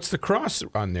 What's the cross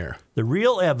on there? The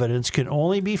real evidence can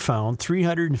only be found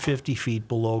 350 feet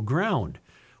below ground.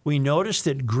 We noticed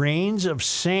that grains of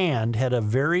sand had a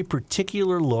very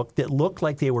particular look that looked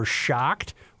like they were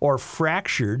shocked or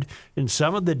fractured, and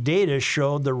some of the data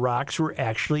showed the rocks were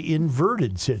actually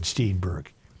inverted, said Steenberg.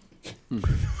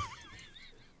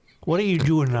 What are you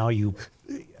doing now, you...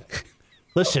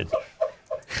 Listen.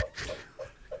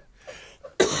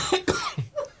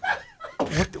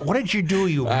 What did you do,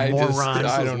 you moron?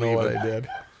 I don't know what I did.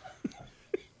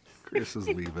 Chris is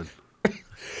leaving.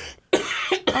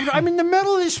 I'm in the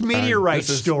middle of this meteorite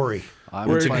story.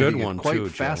 It's a good one, quite too, Joe.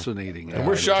 fascinating. And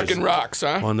we're shocking rocks,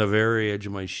 huh? On the very edge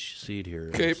of my seat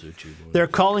here. Okay. They're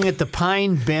calling it the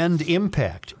Pine Bend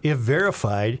Impact. If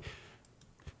verified,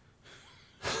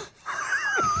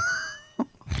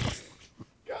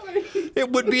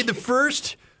 it would be the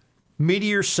first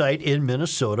meteor site in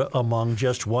Minnesota among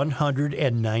just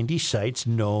 190 sites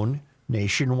known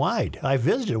nationwide. I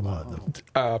visited one of them.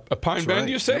 A Pine Bend,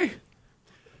 you say?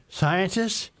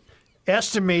 Scientists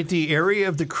estimate the area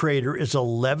of the crater is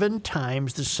 11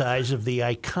 times the size of the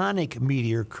iconic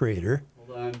meteor crater.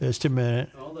 Hold on. Just a minute.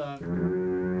 Hold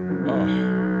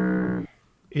on.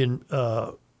 In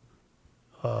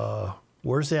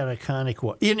where's that iconic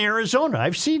one? In Arizona.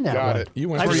 I've seen that Got one. it. You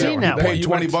went I've for seen that that one.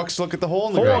 one. Hey, $20 to look at the hole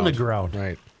in the Hole ground. in the ground.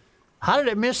 Right. How did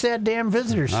it miss that damn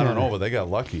visitor I center? don't know, but they got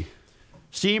lucky.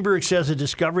 Steenberg says a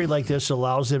discovery like this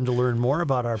allows them to learn more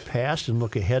about our past and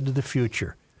look ahead to the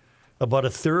future. About a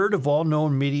third of all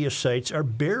known meteor sites are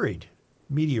buried,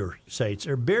 like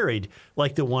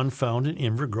the one found in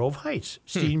Inver Grove Heights.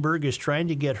 Steenberg is trying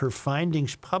to get her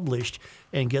findings published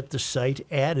and get the site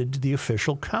added to the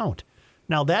official count.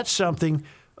 Now, that's something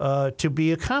to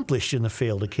be accomplished in the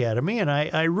failed academy, and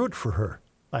I root for her.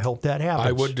 I hope that happens.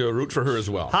 I would root for her as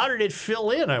well. How did it fill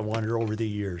in, I wonder, over the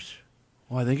years?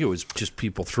 Well, I think it was just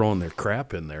people throwing their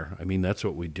crap in there. I mean, that's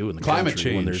what we do in the Climate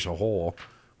country. When change. there's a hole,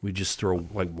 we just throw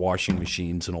like washing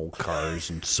machines and old cars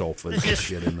and sofas and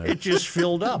shit in there. It just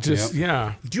filled up.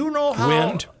 Yeah. Do you know how?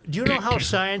 Wind. Do you know how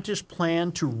scientists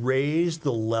plan to raise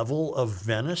the level of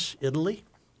Venice, Italy?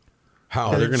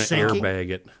 How? They're going to sinking?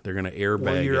 airbag it. They're going to airbag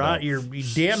Well, it. up you're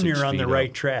damn 6 near on the feet right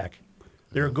up. track.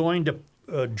 They're going to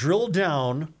drill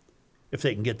down, if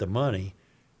they can get the money,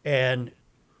 and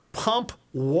pump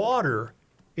water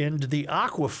into the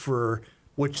aquifer,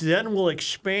 which then will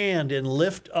expand and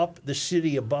lift up the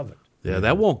city above it. Yeah,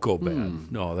 that won't go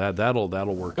bad. No,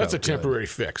 that'll work. That's a out good. temporary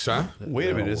fix, huh? Wait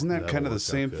a minute, isn't that that'll kind of the work out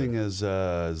same good. thing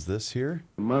as this here?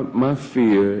 My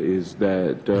fear is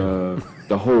that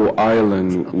the whole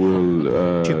island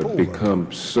will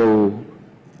become so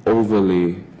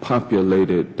overly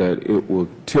populated that it will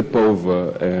tip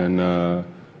over and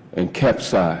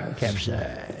capsize.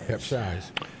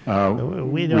 Capsize.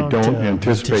 We don't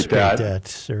anticipate that,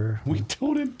 sir. We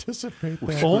don't anticipate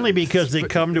that. Only because they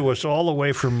come to us all the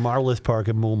way from Marloth Park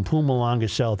in Mpumalanga,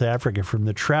 South Africa, from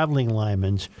the traveling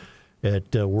Lymans at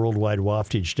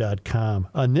worldwidewaftage.com.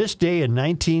 On this day in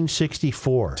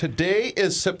 1964. Today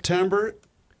is September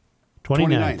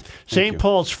 29th. Thank St. you.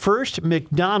 Paul's first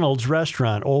McDonald's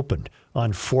restaurant opened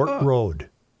on Fort Road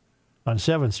on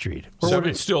 7th Street.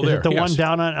 It's still Is there. it the yes. one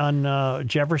down on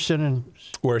Jefferson and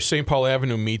Where St. Paul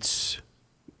Avenue meets.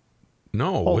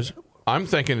 No, I'm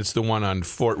thinking it's the one on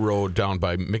Fort Road down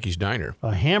by Mickey's Diner.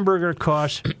 a hamburger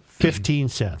costs 15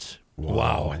 cents.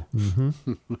 Wow.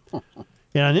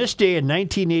 And on this day in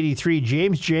 1983,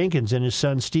 James Jenkins and his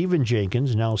son Stephen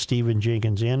Jenkins, now Stephen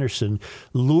Jenkins Anderson,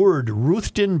 lured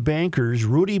Ruthden bankers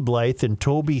Rudy Blythe and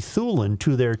Toby Thulin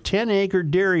to their 10-acre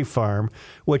dairy farm,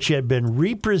 which had been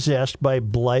repossessed by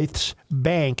Blythe's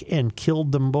bank, and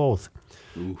killed them both.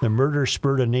 The murder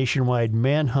spurred a nationwide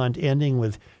manhunt, ending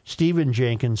with Stephen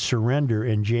Jenkins' surrender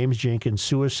and James Jenkins'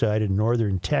 suicide in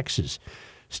northern Texas.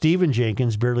 Stephen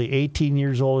Jenkins, barely 18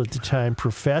 years old at the time,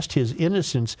 professed his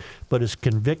innocence but is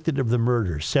convicted of the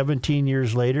murder. 17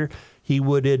 years later, he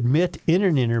would admit in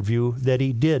an interview that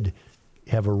he did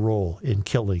have a role in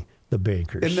killing the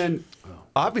bankers. And then,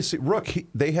 obviously, Rook,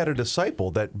 they had a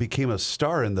disciple that became a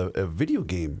star in the video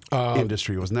game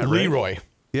industry. Wasn't that right? Leroy.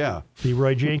 Yeah.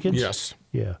 Leroy Jenkins? Yes.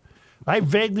 Yeah. I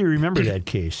vaguely remember that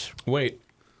case. Wait.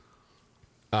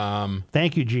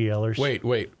 Thank you, G. Ellers. Wait.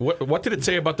 What did it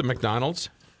say about the McDonald's?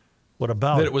 What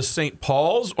about That it was St.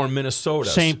 Paul's or Minnesota?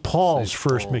 St. Paul's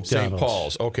first McDonald's. St.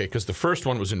 Paul's. Okay, because the first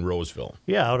one was in Roseville.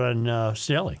 Yeah, out on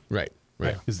Snelling. Right.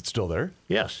 Is it still there?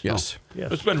 Yes. Yes.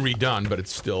 Yes. It's been redone, but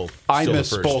it's still. I still the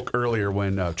first. misspoke earlier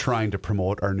when trying to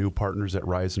promote our new partners at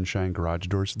Rise and Shine Garage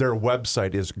Doors. Their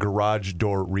website is Garage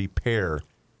Door Repair.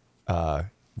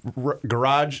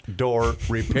 Garage Door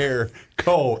Repair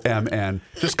Co. MN.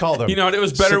 Just call them. You know, it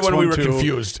was better when we were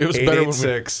confused. It was better when we-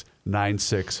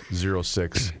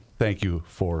 886-9606. Thank you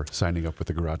for signing up with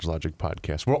the Garage Logic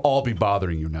podcast. We'll all be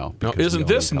bothering you now. Now, because we isn't all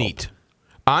this need help. neat?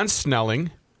 On Snelling,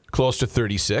 close to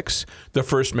 36, the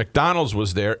first McDonald's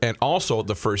was there, and also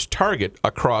the first Target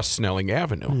across Snelling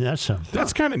Avenue. That's something.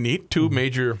 That's kind of neat. Two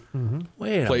major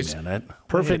Wait places. a minute.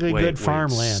 Perfectly Wait, good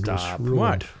farmland was Stop. ruined.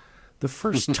 What? The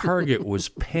first Target was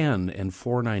Penn and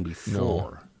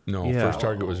 494. No, Yeah. first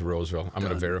target was Roseville. I'm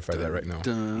going to verify that right now.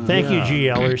 Thank you,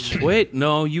 GLers. Wait,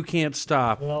 no, you can't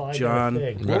stop, Well, I got a John.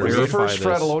 thing. What was the Verify first this.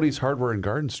 Fratelloni's Hardware and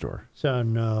Garden store? It's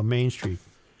on Main Street.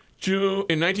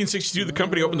 In 1962, the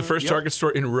company opened the first Target store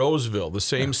in Roseville, the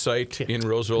same site in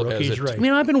Roseville as Rookie's it. right. I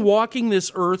mean, I've been walking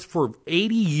this earth for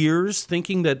 80 years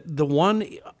thinking that the one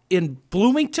in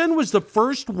Bloomington was the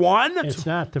first one. It's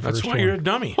not the That's first why one. you're a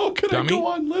dummy. How can dummy? I go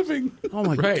on living? Oh,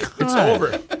 my Right, God. it's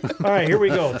over. All right, here we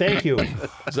go. Thank you.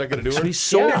 Is that going to do it? He's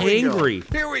so Yeah. angry.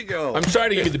 Here we go. I'm sorry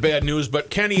to give you the bad news, but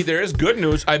Kenny, there is good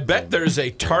news. I bet there's a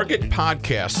Target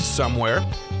podcast somewhere,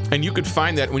 and you could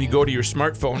find that when you go to your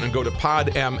smartphone and go to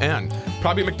PodMN.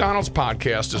 Probably a McDonald's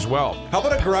podcast as well. How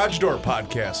about a garage door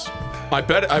podcast? I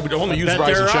bet I would only use Bet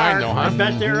Rise there and Shine, are. though, huh? I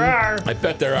bet there are. I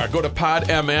bet there are. Go to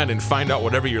PodMN and find out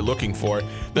whatever you're looking for.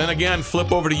 Then again,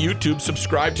 flip over to YouTube,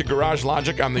 subscribe to Garage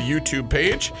Logic on the YouTube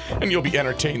page, and you'll be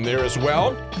entertained there as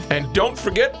well. And don't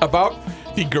forget about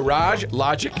the Garage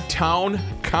Logic Town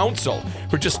Council.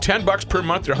 For just $10 per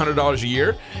month or $100 a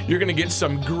year, you're going to get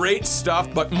some great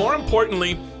stuff, but more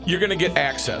importantly, you're going to get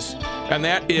access. And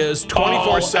that is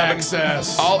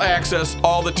 24/7. All access,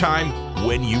 all the time,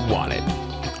 when you want it.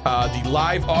 The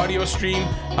live audio stream,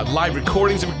 live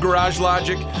recordings of Garage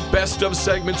Logic, best of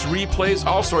segments, replays,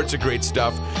 all sorts of great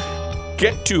stuff.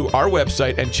 Get to our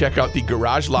website and check out the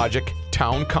Garage Logic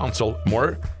Town Council.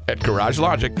 More at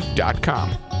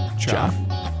garagelogic.com. John?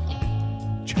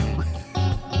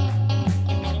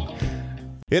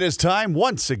 It is time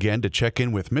once again to check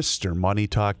in with Mr. Money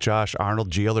Talk, Josh Arnold.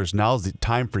 GLers, now's the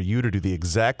time for you to do the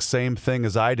exact same thing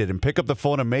as I did and pick up the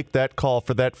phone and make that call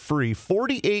for that free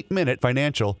 48-minute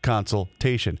financial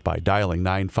consultation by dialing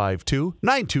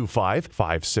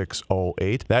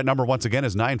 952-925-5608. That number once again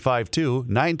is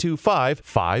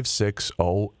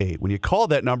 952-925-5608. When you call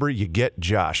that number, you get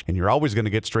Josh, and you're always going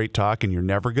to get straight talk, and you're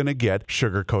never going to get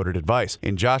sugar-coated advice.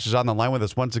 And Josh is on the line with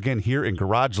us once again here in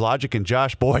Garage Logic. And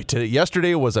Josh, boy,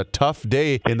 yesterday was a tough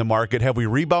day in the market. Have we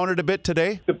rebounded a bit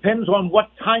today? Depends on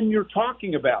what time you're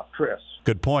talking about, Chris.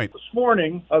 Good point. This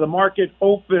morning, the market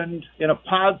opened in a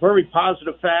very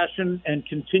positive fashion and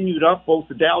continued up, both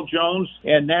the Dow Jones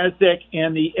and NASDAQ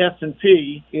and the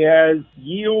S&P, as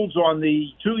yields on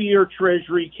the 2-year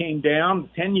Treasury came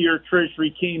down, the 10-year Treasury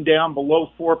came down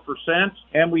below 4%,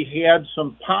 and we had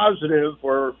some positive,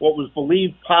 or what was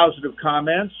believed positive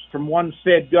comments from one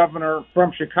Fed governor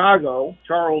from Chicago,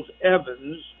 Charles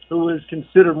Evans, who is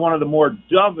considered one of the more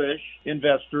dovish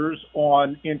investors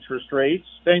on interest rates,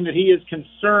 saying that he is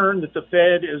concerned that the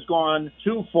Fed has gone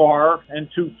too far and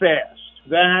too fast.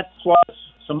 That plus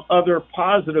some other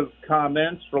positive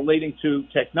comments relating to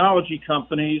technology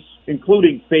companies,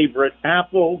 including favorite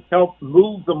Apple, helped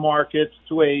move the market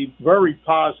to a very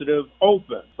positive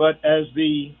open. But as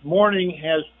the morning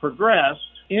has progressed,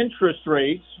 interest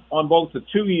rates on both the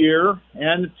 2-year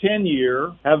and the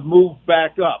 10-year have moved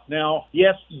back up. Now,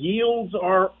 yes, yields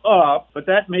are up, but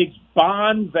that makes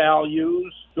bond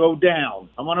values go down.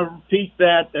 I'm going to repeat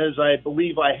that, as I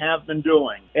believe I have been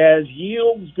doing. As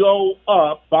yields go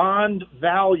up, bond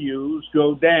values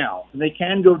go down, and they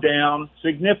can go down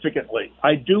significantly.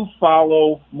 I do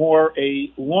follow more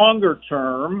a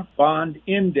longer-term bond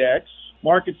index,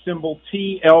 market symbol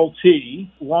TLT,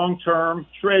 long-term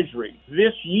Treasury.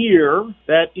 This year,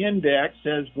 that index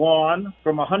has gone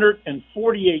from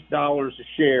 $148 a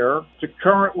share to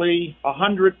currently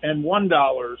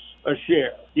 $101 a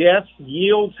share. Yes,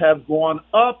 yields have gone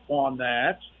up on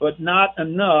that, but not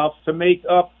enough to make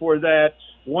up for that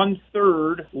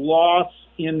 1/3 loss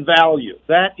in value.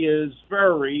 That is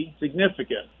very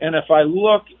significant. And if I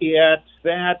look at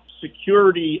that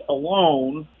security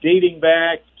alone, dating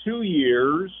back 2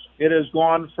 years, it has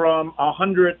gone from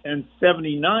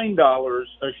 $179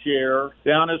 a share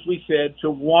down, as we said,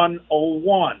 to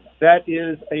 $101. That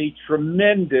is a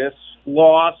tremendous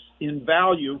loss in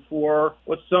value for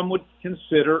what some would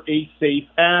consider a safe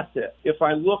asset. If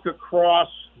I look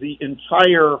across the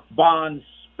entire bond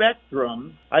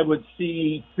spectrum, I would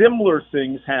see similar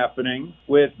things happening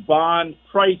with bond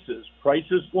prices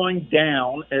going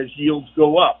down as yields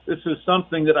go up. This is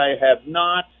something that I have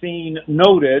not seen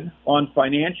noted on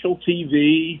financial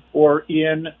TV or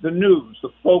in the news. The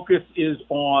focus is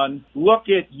on look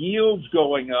at yields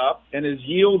going up, and as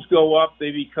yields go up,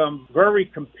 they become very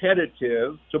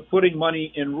competitive to putting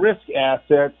money in risk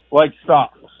assets like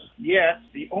stocks. Yet,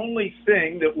 the only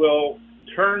thing that will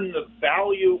turn the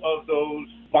value of those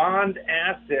bond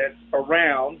assets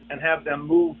around and have them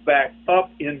move back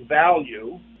up in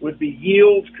value would be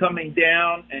yields coming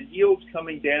down, and yields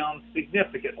coming down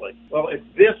significantly. Well, at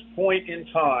this point in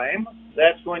time,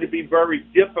 that's going to be very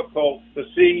difficult to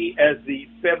see, as the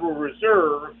Federal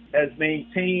Reserve has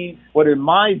maintained what, in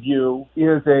my view,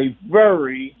 is a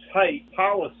very tight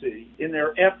policy in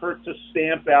their effort to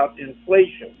stamp out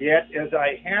inflation. Yet, as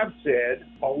I have said,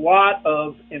 a lot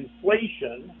of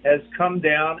inflation has come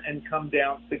down and come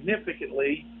down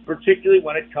significantly, particularly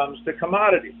when it comes to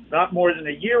commodities. Not more than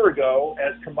a year ago,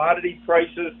 as commodity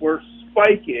prices were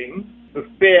spiking, the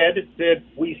Fed said,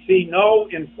 we see no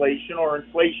inflation, or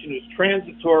inflation is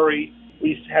transitory.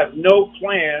 We have no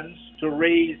plans to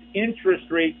raise interest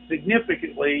rates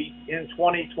significantly in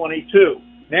 2022.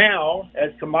 Now,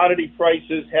 as commodity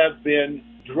prices have been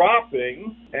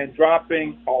dropping, and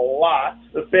dropping a lot,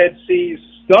 the Fed sees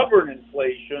stubborn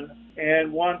inflation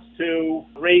and wants to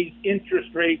raise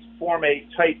interest rates, form a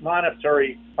tight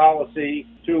monetary policy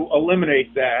to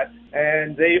eliminate that.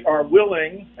 And they are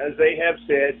willing, as they have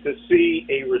said, to see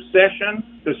a recession,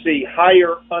 to see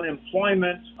higher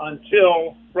unemployment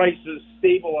until prices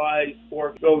stabilize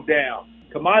or go down.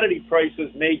 Commodity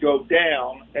prices may go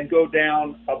down and go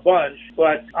down a bunch,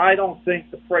 but I don't think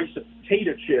the price of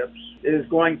potato chips is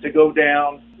going to go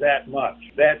down that much.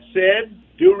 That said,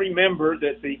 do remember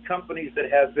that the companies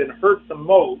that have been hurt the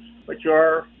most, which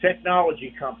are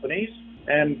technology companies,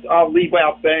 and I'll leave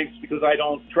out banks because I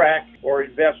don't track or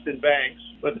invest in banks,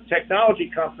 but the technology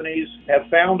companies have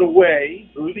found a way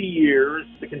through the years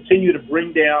to continue to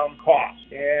bring down costs.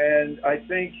 And I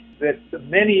think that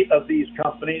many of these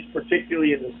companies,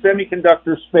 particularly in the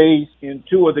semiconductor space, in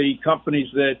two of the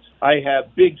companies that I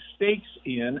have big stakes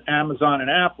in, Amazon and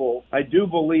Apple, I do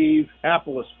believe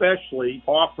Apple especially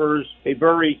offers a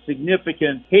very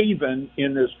significant haven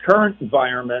in this current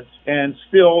environment and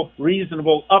still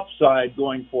reasonable upside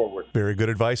going forward. Very good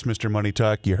advice, Mr. Money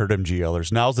Talk. You heard him,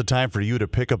 GLers. Now's the time for you to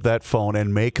pick up that phone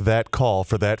and make that call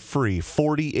for that free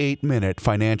 48-minute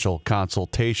financial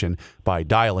consultation by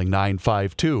dialing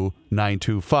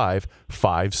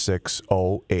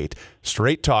 952-925-5608.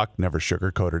 Straight talk, never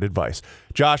sugar-coated advice.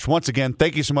 Josh, once again,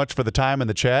 thank you so much for the time and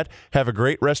the chat. Have a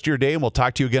great rest of your day, and we'll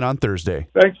talk to you again on Thursday.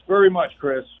 Thanks very much,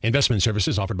 Chris. Investment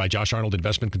services offered by Josh Arnold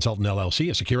Investment Consultant, LLC,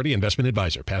 a security investment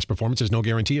advisor. Past performance is no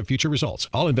guarantee of future results.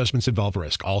 All investments involve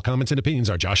risk. All comments and opinions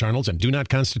are Josh Arnold's and do not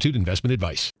constitute investment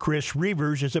advice. Chris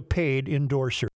Reavers is a paid endorser.